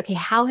look at, okay,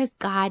 how has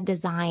God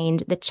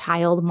designed the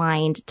child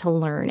mind to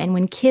learn? And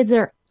when kids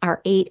are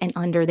are 8 and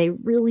under, they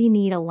really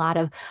need a lot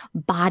of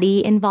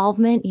body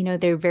involvement.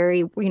 They're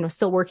very,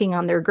 still working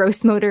on their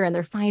gross motor and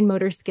their fine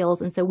motor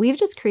skills. And so we've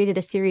just created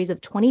a series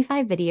of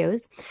 25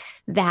 videos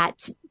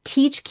that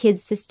teach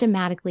kids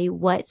systematically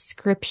what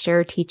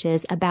scripture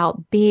teaches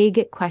about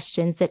big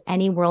questions that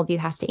any worldview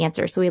has to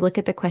answer. So we look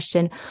at the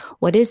question,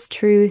 what is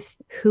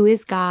truth? Who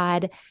is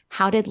God?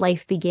 How did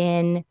life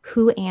begin?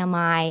 Who am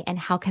I? And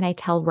how can I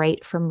tell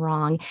right from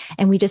wrong?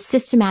 And we just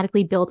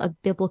systematically build a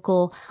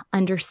biblical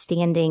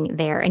understanding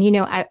there. And,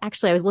 I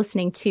was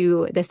listening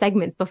to the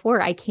segments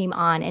before I came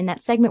on, and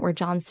that segment where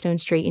John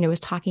Stonestreet, was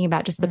talking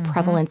about just the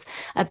prevalence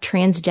of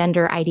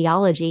transgender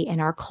ideology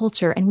in our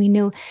culture. And we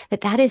know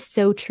that that is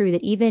so true,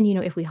 that even,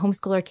 if we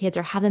homeschool our kids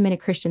or have them in a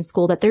Christian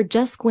school, that they're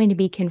just going to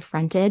be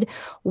confronted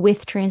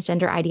with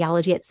transgender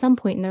ideology at some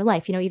point in their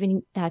life.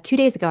 Even 2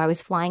 days ago, I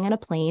was flying on a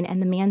plane,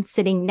 and the man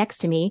sitting next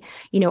to me,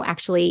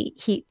 actually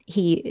he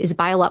was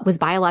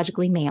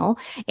biologically male,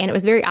 and it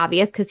was very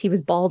obvious because he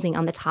was balding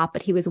on the top,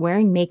 but he was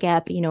wearing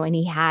makeup, and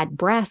he had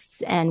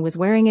breasts and was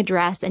wearing a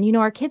dress. And,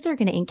 our kids are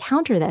going to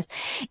encounter this,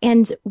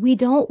 and we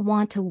don't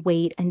want to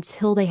wait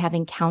until they have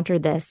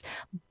encountered this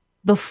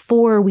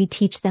before we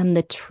teach them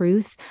the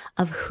truth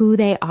of who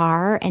they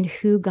are and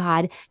who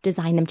God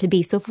designed them to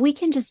be. So if we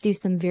can just do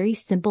some very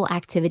simple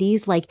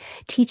activities like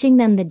teaching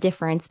them the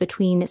difference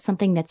between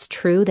something that's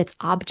true, that's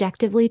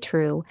objectively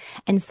true,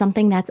 and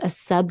something that's a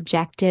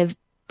subjective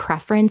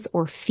preference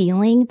or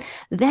feeling,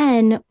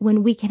 then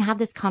when we can have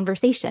this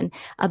conversation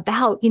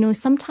about,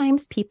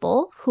 sometimes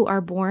people who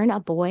are born a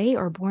boy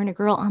or born a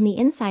girl on the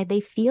inside,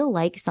 they feel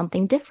like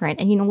something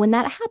different. And, when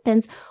that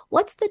happens,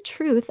 what's the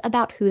truth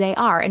about who they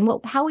are? And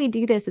how we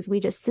do this is we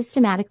just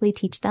systematically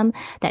teach them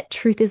that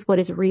truth is what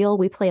is real.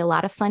 We play a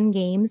lot of fun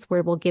games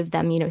where we'll give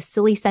them,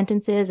 silly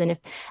sentences. And if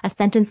a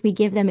sentence we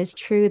give them is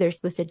true, they're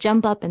supposed to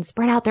jump up and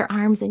spread out their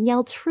arms and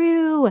yell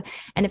true.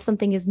 And if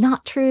something is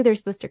not true, they're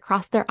supposed to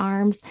cross their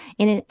arms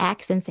in an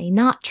X and say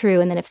not true.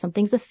 And then if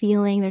something's a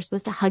feeling, they're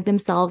supposed to hug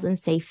themselves and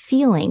say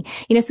feeling.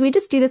 So we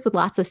just do this with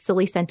lots of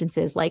silly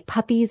sentences like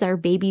puppies are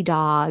baby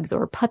dogs,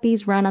 or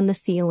puppies run on the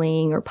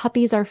ceiling, or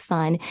puppies are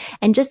fun,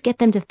 and just get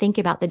them to think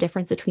about the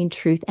difference between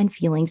truth and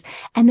feelings.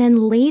 And then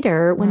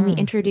later, when we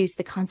introduce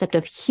the concept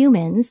of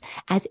humans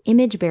as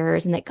image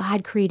bearers and that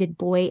God created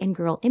boy and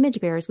girl image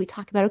bearers, we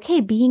talk about,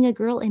 okay, being a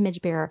girl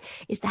image bearer,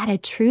 is that a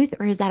truth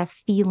or is that a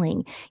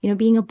feeling?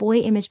 Being a boy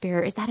image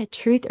bearer, is that a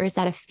truth or is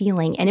that a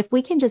feeling? And if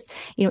we can just,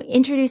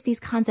 introduce these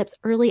concepts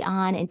early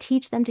on and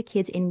teach them to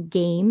kids in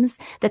games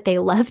that they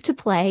love to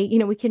play,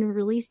 we can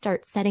really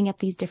start setting up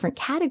these different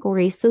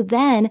categories. So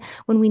then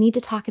when we need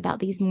to talk about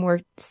these more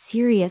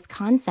serious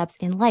concepts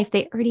in life,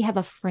 they already have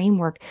a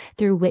framework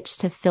through which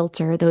to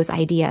filter those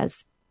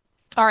ideas.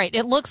 All right.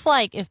 It looks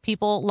like if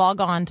people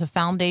log on to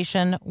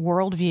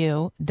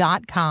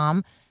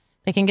foundationworldview.com,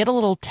 they can get a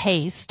little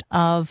taste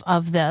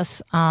of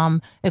this,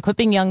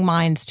 equipping young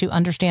minds to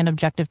understand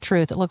objective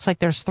truth. It looks like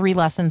there's 3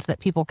 lessons that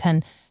people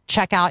can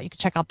check out. You can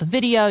check out the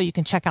video, you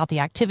can check out the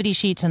activity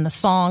sheets and the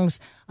songs,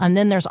 and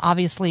then there's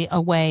obviously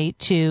a way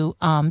to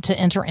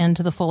enter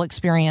into the full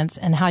experience,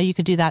 and how you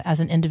could do that as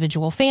an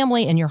individual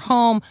family in your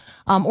home,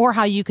 or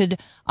how you could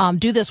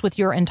do this with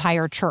your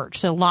entire church.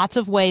 So lots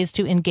of ways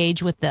to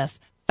engage with this.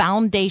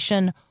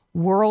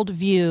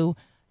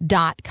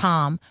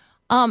 foundationworldview.com.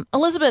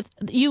 Elizabeth,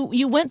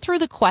 you went through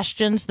the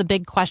questions, the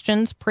big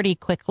questions, pretty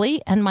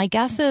quickly, and my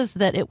guess is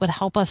that it would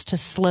help us to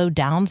slow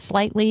down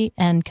slightly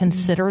and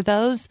consider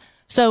those.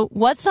 So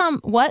what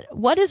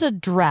is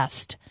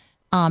addressed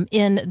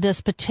in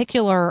this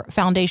particular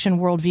Foundation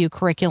Worldview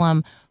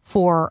curriculum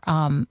for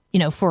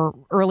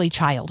early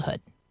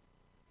childhood?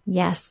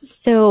 Yes.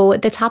 So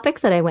the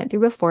topics that I went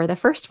through before, the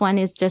first one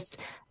is just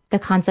the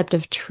concept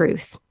of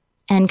truth.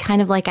 And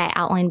kind of like I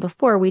outlined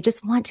before, we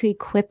just want to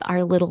equip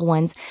our little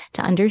ones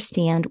to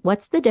understand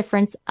what's the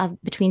difference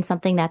between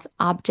something that's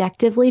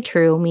objectively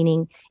true,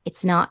 meaning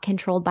it's not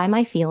controlled by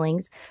my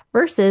feelings,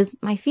 versus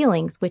my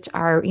feelings, which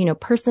are,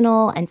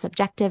 personal and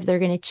subjective. They're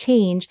going to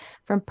change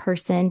from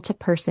person to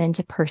person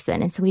to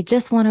person. And so we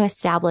just want to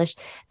establish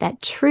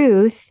that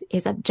truth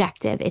is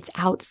objective. It's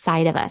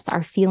outside of us.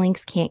 Our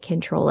feelings can't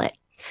control it.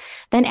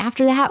 Then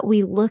after that,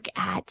 we look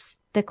at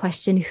the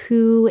question,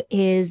 who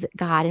is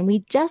God? And we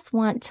just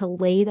want to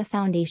lay the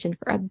foundation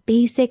for a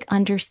basic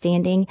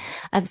understanding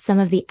of some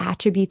of the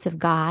attributes of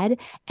God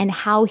and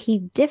how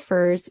he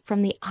differs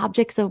from the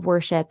objects of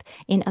worship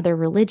in other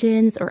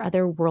religions or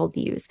other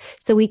worldviews.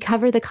 So we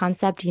cover the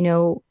concept,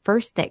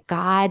 first that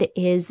God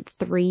is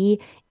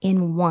 3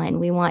 in 1.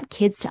 We want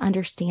kids to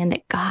understand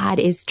that God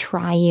is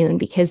triune,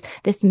 because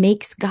this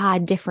makes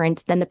God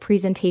different than the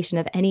presentation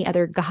of any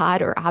other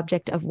God or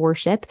object of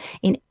worship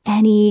in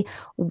any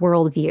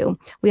worldview.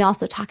 We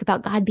also talk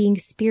about God being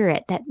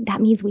spirit.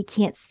 That means we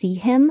can't see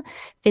him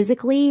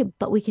physically,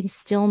 but we can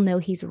still know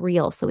he's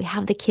real. So we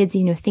have the kids,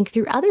 think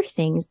through other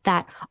things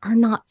that are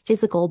not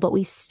physical, but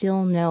we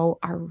still know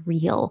are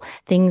real.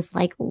 Things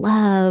like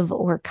love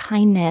or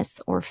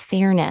kindness or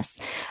fairness.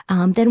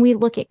 Then we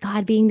look at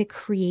God being the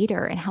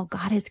creator and how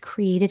God has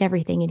created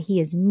everything, and he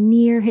is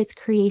near his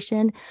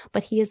creation,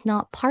 but he is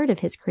not part of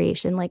his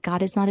creation. Like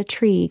God is not a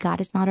tree.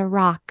 God is not a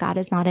rock. God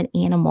is not an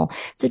animal.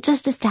 So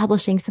just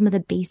establishing some of the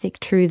basic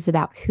truths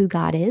about who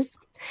God is.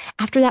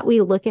 After that,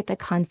 we look at the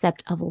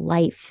concept of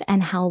life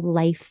and how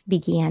life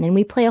began. And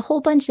we play a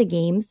whole bunch of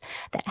games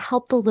that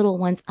help the little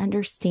ones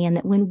understand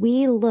that when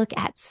we look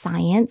at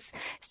science,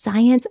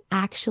 science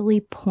actually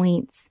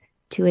points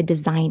to a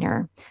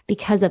designer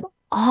because of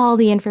all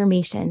the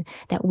information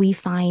that we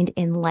find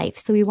in life.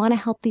 So we want to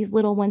help these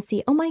little ones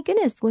see, oh my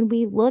goodness, when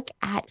we look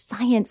at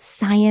science,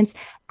 science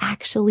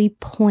actually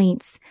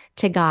points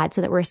to God,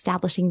 so that we're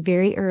establishing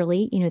very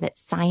early, that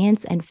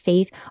science and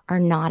faith are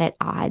not at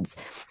odds.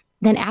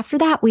 Then after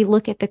that, we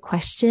look at the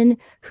question,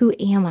 who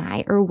am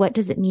I? Or what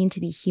does it mean to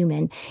be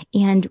human?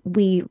 And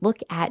we look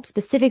at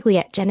specifically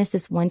at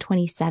Genesis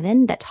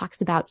 1:27 that talks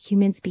about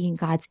humans being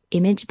God's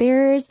image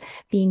bearers,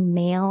 being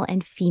male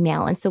and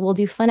female. And so we'll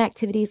do fun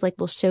activities, like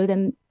we'll show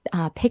them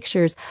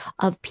pictures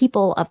of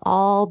people of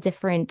all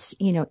different,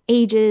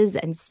 ages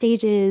and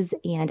stages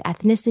and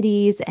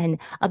ethnicities and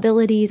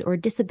abilities or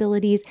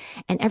disabilities.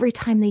 And every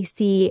time they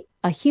see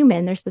a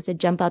human, they're supposed to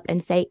jump up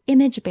and say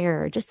image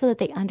bearer, just so that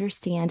they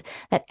understand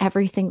that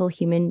every single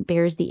human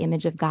bears the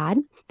image of God.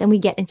 Then we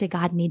get into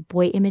God made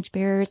boy image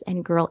bearers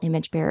and girl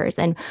image bearers.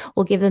 And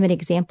we'll give them an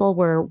example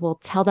where we'll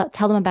tell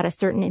them about a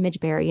certain image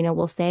bearer.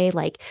 We'll say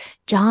like,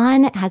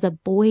 John has a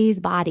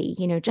boy's body.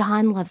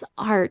 John loves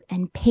art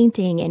and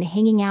painting and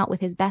hanging out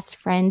with his best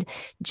friend,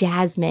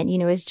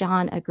 Jasmine. Is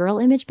John a girl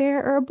image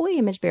bearer or a boy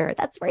image bearer?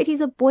 That's right. He's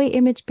a boy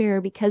image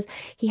bearer because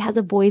he has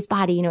a boy's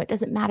body. It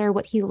doesn't matter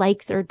what he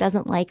likes or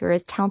doesn't like or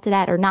is talented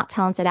at or not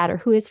talented at or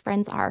who his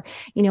friends are.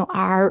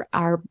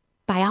 Our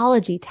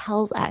biology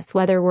tells us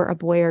whether we're a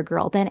boy or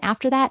girl. Then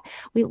after that,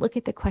 we look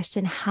at the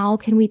question, how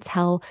can we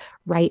tell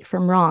right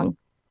from wrong?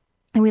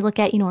 And we look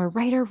at, are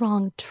right or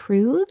wrong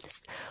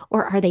truths,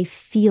 or are they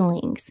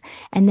feelings?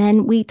 And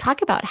then we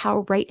talk about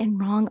how right and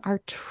wrong are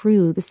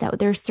truths, that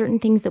there are certain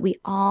things that we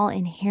all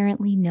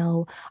inherently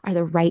know are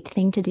the right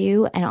thing to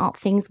do, and all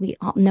things we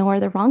all know are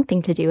the wrong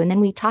thing to do. And then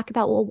we talk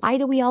about, well, why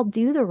do we all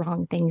do the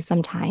wrong thing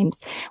sometimes?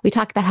 We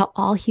talk about how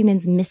all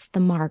humans miss the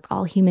mark,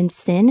 all humans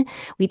sin.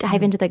 We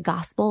dive into the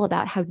gospel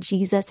about how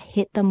Jesus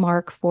hit the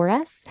mark for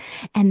us.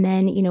 And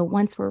then,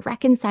 once we're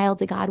reconciled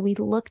to God, we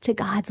look to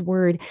God's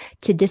word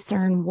to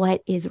discern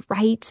what is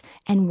right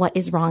and what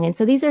is wrong. And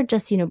so these are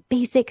just,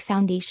 basic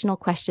foundational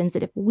questions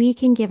that if we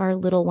can give our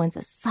little ones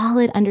a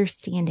solid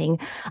understanding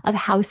of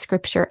how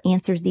scripture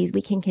answers these,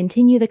 we can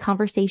continue the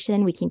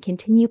conversation, we can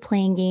continue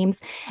playing games.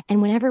 And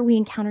whenever we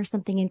encounter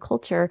something in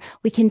culture,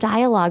 we can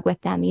dialogue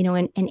with them,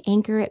 and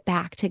anchor it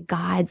back to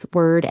God's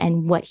word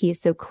and what he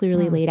has so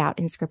clearly laid out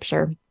in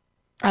scripture.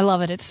 I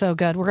love it. It's so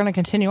good. We're going to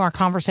continue our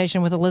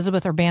conversation with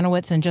Elizabeth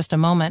Urbanowicz in just a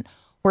moment.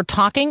 We're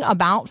talking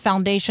about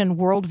Foundation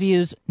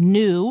Worldview's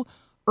new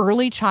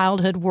early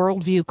childhood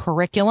worldview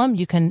curriculum.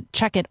 You can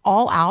check it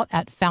all out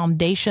at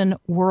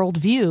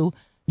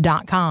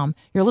foundationworldview.com.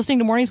 You're listening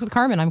to Mornings with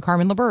Carmen. I'm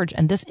Carmen LaBerge,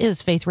 and this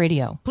is Faith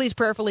Radio. Please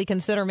prayerfully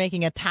consider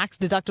making a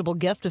tax-deductible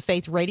gift to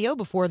Faith Radio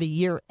before the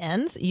year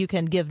ends. You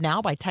can give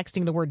now by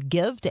texting the word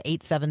GIVE to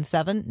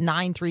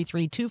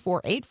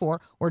 877-933-2484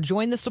 or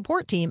join the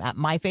support team at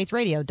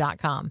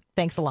myfaithradio.com.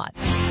 Thanks a lot.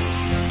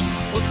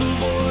 But the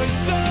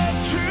voice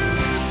of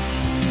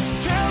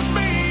truth tells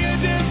me a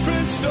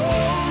different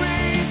story.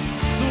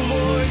 The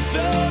voice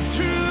of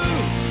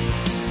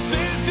truth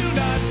says do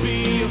not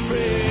be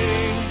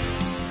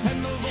afraid.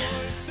 And the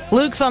voice of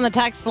Luke's on the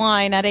text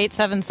line at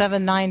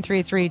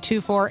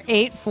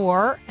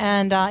 877-933-2484,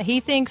 and he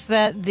thinks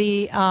that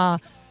the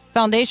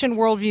Foundation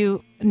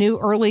Worldview new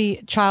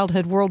early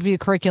childhood worldview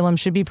curriculum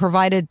should be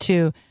provided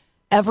to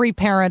every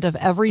parent of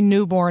every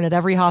newborn at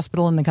every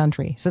hospital in the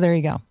country. So there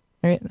you go.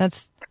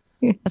 That's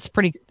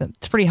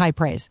pretty high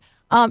praise.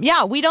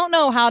 We don't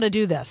know how to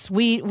do this.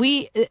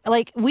 We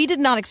did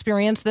not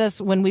experience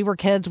this when we were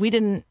kids. We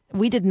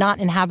did not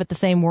inhabit the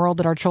same world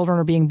that our children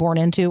are being born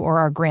into or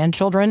our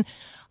grandchildren.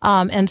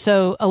 And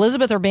so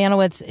Elizabeth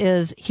Urbanowicz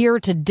is here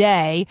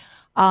today.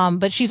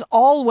 But she's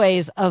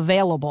always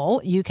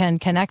available. You can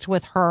connect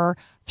with her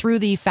through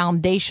the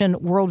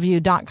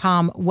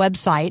foundationworldview.com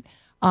website.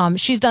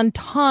 She's done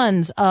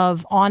tons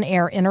of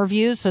on-air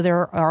interviews. So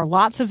there are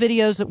lots of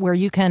videos where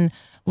you can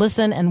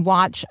listen and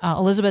watch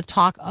Elizabeth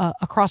talk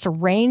across a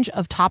range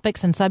of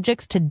topics and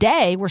subjects.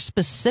 Today, we're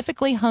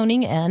specifically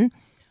honing in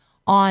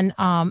on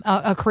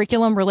a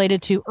curriculum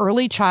related to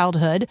early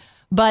childhood,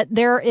 but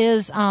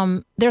there's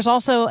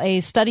also a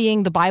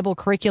studying the Bible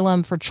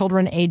curriculum for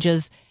children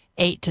ages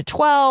 8 to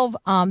 12.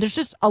 There's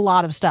just a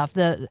lot of stuff.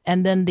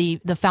 And then the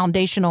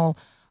foundational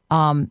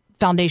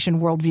Foundation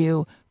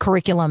Worldview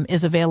curriculum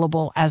is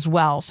available as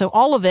well. So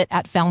all of it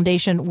at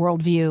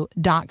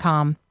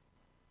foundationworldview.com.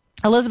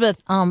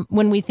 Elizabeth,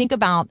 when we think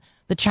about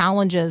the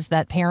challenges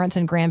that parents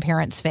and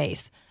grandparents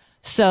face,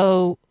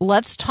 so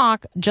let's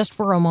talk just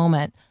for a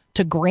moment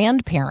to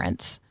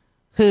grandparents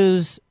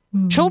whose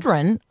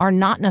children are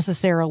not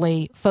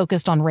necessarily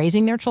focused on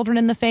raising their children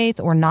in the faith,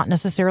 or not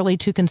necessarily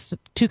too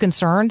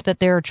concerned that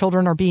their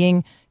children are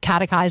being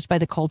catechized by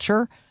the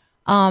culture.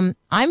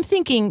 I'm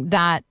thinking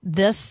that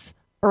this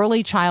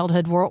early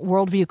childhood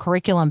worldview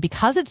curriculum,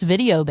 because it's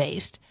video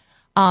based,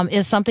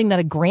 is something that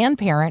a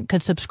grandparent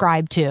could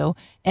subscribe to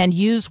and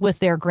use with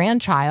their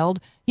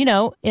grandchild,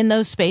 in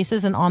those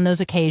spaces and on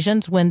those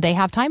occasions when they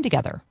have time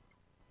together.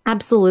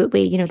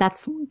 Absolutely.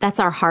 That's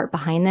our heart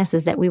behind this,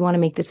 is that we want to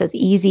make this as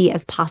easy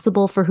as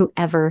possible for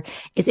whoever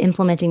is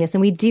implementing this.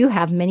 And we do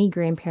have many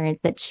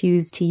grandparents that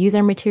choose to use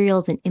our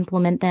materials and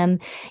implement them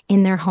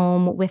in their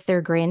home with their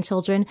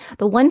grandchildren.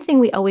 The one thing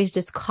we always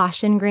just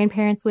caution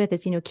grandparents with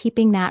is,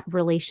 keeping that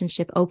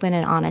relationship open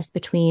and honest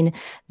between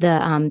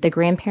the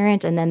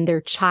grandparent and then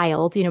their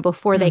child,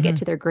 before they get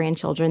to their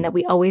grandchildren, that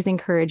we always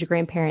encourage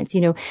grandparents,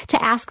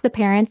 to ask the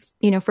parents,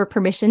 for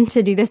permission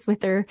to do this with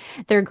their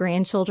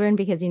grandchildren,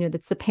 because,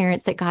 that's the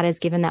parents that God has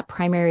given that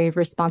primary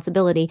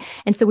responsibility.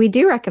 And so we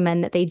do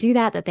recommend that they do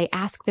that they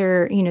ask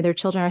their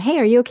children, hey,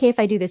 are you okay if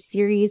I do this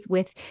series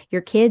with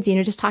your kids?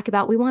 Just talk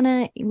about, we want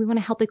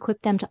to help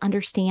equip them to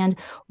understand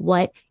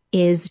what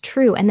is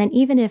true. And then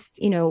even if,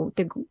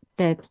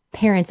 the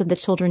parents of the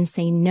children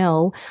say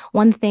no,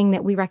 one thing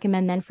that we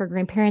recommend then for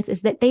grandparents is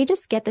that they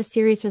just get the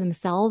series for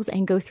themselves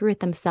and go through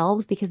it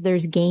themselves, because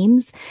there's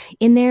games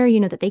in there,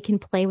 that they can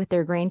play with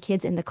their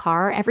grandkids in the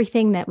car.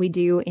 Everything that we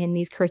do in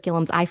these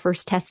curriculums, I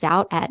first test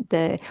out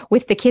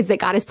with the kids that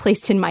God has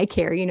placed in my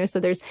care,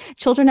 so there's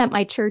children at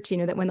my church,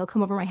 that when they'll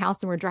come over my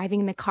house and we're driving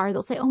in the car,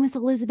 they'll say, oh, Miss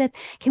Elizabeth,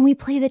 can we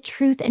play the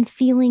truth and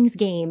feelings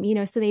game?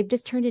 So they've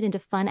just turned it into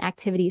fun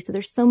activities. So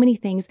there's so many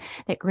things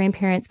that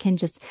grandparents can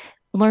just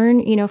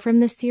learn, from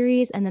this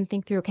series, and then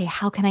think through, okay,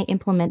 how can I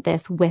implement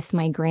this with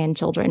my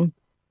grandchildren?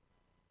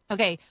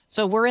 Okay,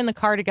 so we're in the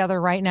car together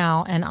right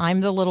now, and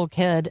I'm the little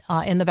kid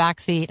in the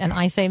back seat, and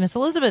I say, Miss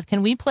Elizabeth,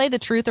 can we play the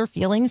truth or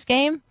feelings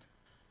game?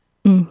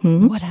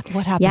 Mm-hmm. What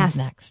happens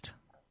next?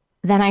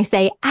 Then I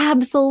say,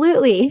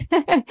 absolutely.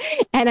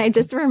 And I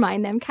just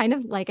remind them, kind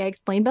of like I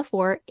explained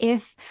before,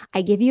 if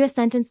I give you a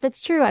sentence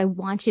that's true, I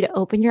want you to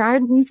open your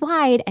arms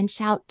wide and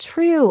shout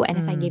true. And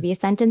if I give you a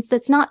sentence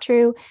that's not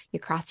true, you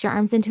cross your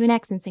arms into an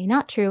X and say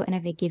not true. And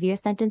if I give you a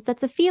sentence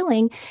that's a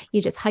feeling,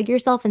 you just hug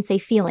yourself and say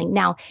feeling.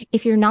 Now,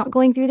 if you're not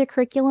going through the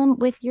curriculum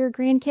with your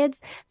grandkids,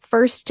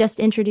 first just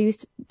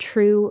introduce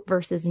true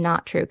versus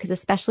not true. Because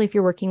especially if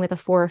you're working with a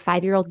 4 or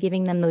 5-year-old,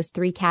 giving them those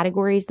 3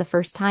 categories the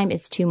first time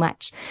is too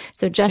much.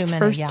 So just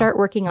start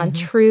working on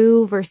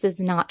true versus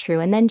not true.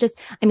 And then just,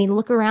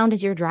 look around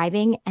as you're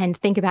driving and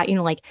think about,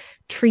 like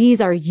trees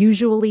are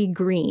usually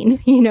green,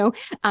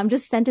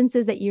 just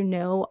sentences that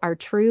are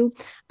true.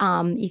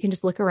 You can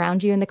just look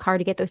around you in the car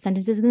to get those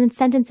sentences, and then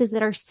sentences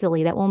that are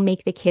silly that will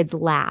make the kids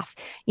laugh,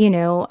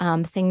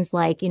 things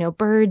like,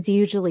 birds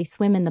usually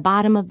swim in the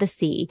bottom of the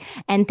sea,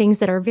 and things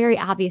that are very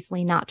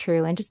obviously not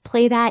true, and just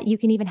play that. You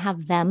can even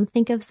have them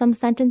think of some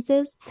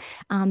sentences.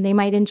 They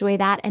might enjoy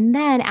that. And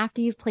then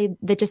after you've played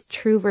the just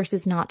true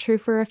versus not true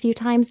for a few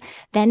times,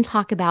 then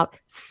talk about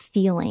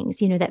feelings,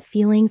 that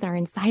feelings are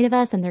inside of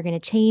us and they're going to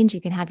change.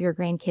 You can have your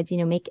grandkids,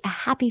 make a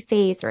happy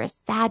face or a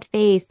sad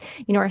face,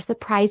 or a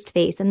surprised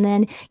face, and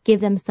then give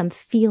them some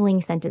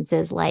feeling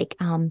sentences like,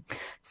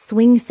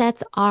 swing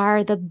sets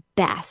are the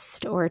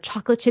best, or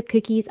chocolate chip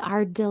cookies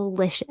are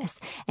delicious,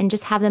 and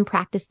just have them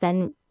practice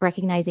then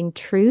recognizing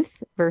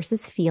truth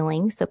versus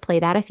feeling. So play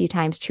that a few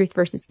times, truth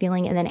versus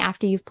feeling. And then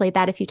after you've played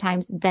that a few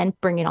times, then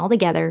bring it all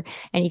together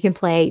and you can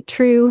play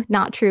true,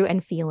 not true,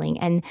 and feeling.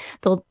 And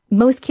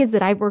most kids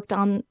that I've worked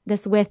on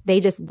this with,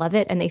 they just love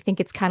it. And they think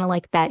it's kind of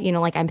like that,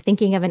 like I'm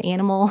thinking of an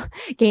animal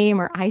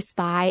game or I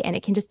Spy, and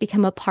it can just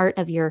become a part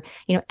of your,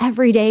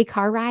 everyday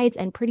car rides.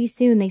 And pretty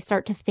soon they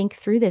start to think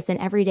through this in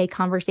everyday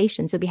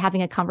conversations. So be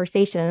having a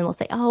conversation and they'll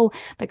say, oh,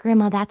 but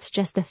grandma, that's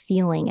just a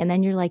feeling. And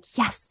then you're like,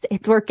 yes,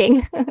 it's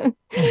working.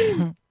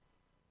 Oh,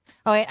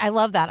 I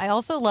love that. I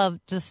also love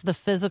just the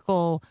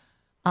physical,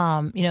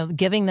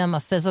 giving them a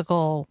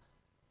physical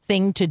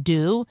thing to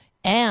do,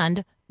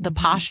 and the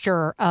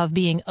posture of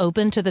being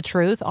open to the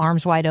truth,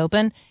 arms wide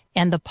open,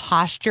 and the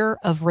posture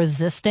of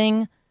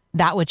resisting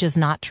that which is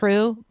not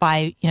true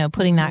by,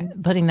 putting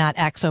that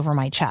X over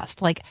my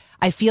chest. Like,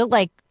 I feel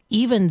like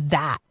even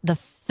that, the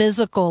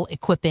physical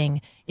equipping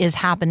is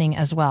happening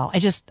as well.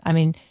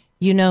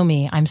 You know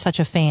me, I'm such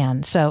a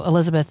fan. So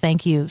Elizabeth,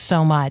 thank you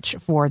so much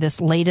for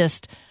this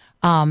latest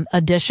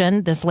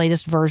edition, this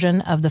latest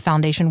version of the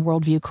Foundation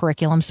Worldview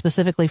curriculum,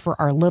 specifically for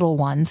our little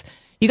ones.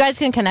 You guys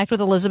can connect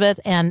with Elizabeth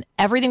and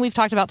everything we've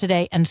talked about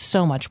today and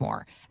so much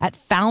more at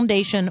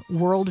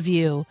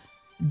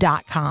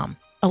foundationworldview.com.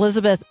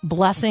 Elizabeth,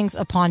 blessings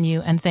upon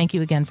you, and thank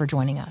you again for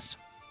joining us.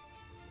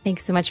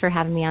 Thanks so much for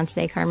having me on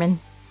today, Carmen.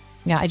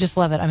 Yeah, I just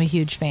love it. I'm a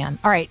huge fan.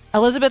 All right,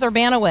 Elizabeth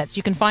Urbanowicz.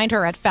 You can find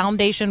her at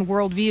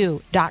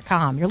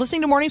foundationworldview.com. You're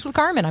listening to Mornings with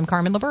Carmen. I'm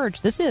Carmen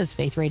LaBerge. This is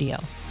Faith Radio.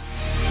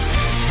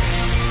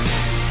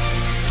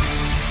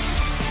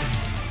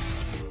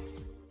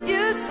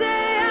 You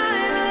say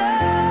I'm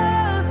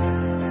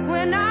loved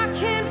when I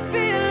can't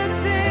feel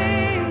a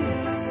thing.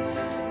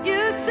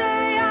 You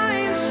say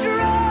I'm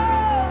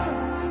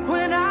strong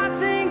when I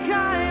think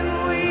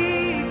I'm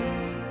weak.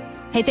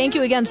 Hey, thank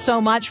you again so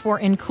much for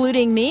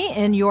including me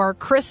in your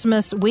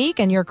Christmas week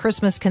and your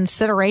Christmas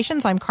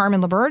considerations. I'm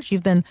Carmen LaBerge.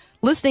 You've been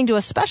listening to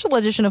a special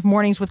edition of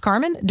Mornings with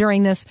Carmen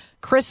during this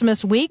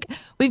Christmas week.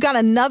 We've got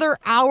another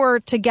hour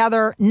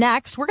together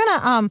next. We're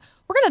going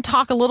to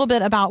talk a little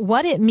bit about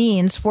what it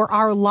means for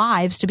our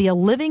lives to be a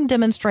living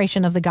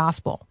demonstration of the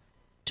gospel.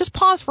 Just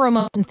pause for a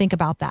moment and think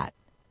about that.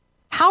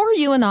 How are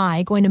you and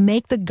I going to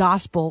make the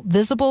gospel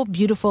visible,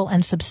 beautiful,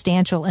 and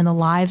substantial in the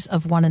lives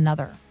of one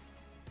another?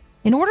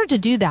 In order to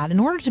do that, in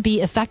order to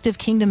be effective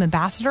kingdom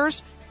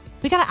ambassadors,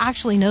 we got to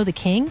actually know the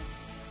king,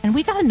 and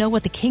we got to know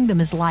what the kingdom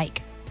is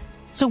like.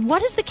 So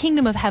what is the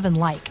kingdom of heaven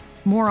like?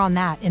 More on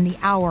that in the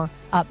hour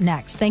up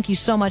next. Thank you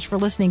so much for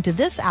listening to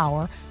this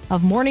hour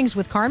of Mornings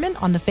with Carmen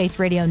on the Faith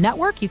Radio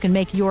Network. You can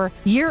make your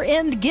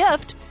year-end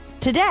gift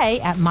today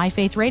at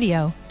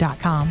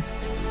myfaithradio.com.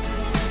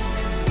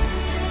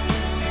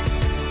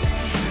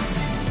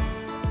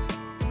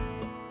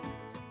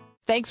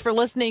 Thanks for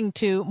listening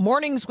to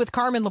Mornings with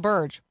Carmen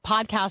LaBerge.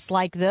 Podcasts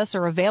like this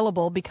are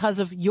available because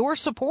of your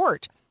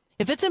support.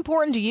 If it's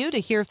important to you to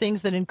hear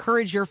things that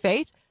encourage your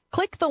faith,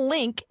 click the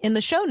link in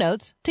the show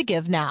notes to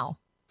give now.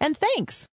 And thanks.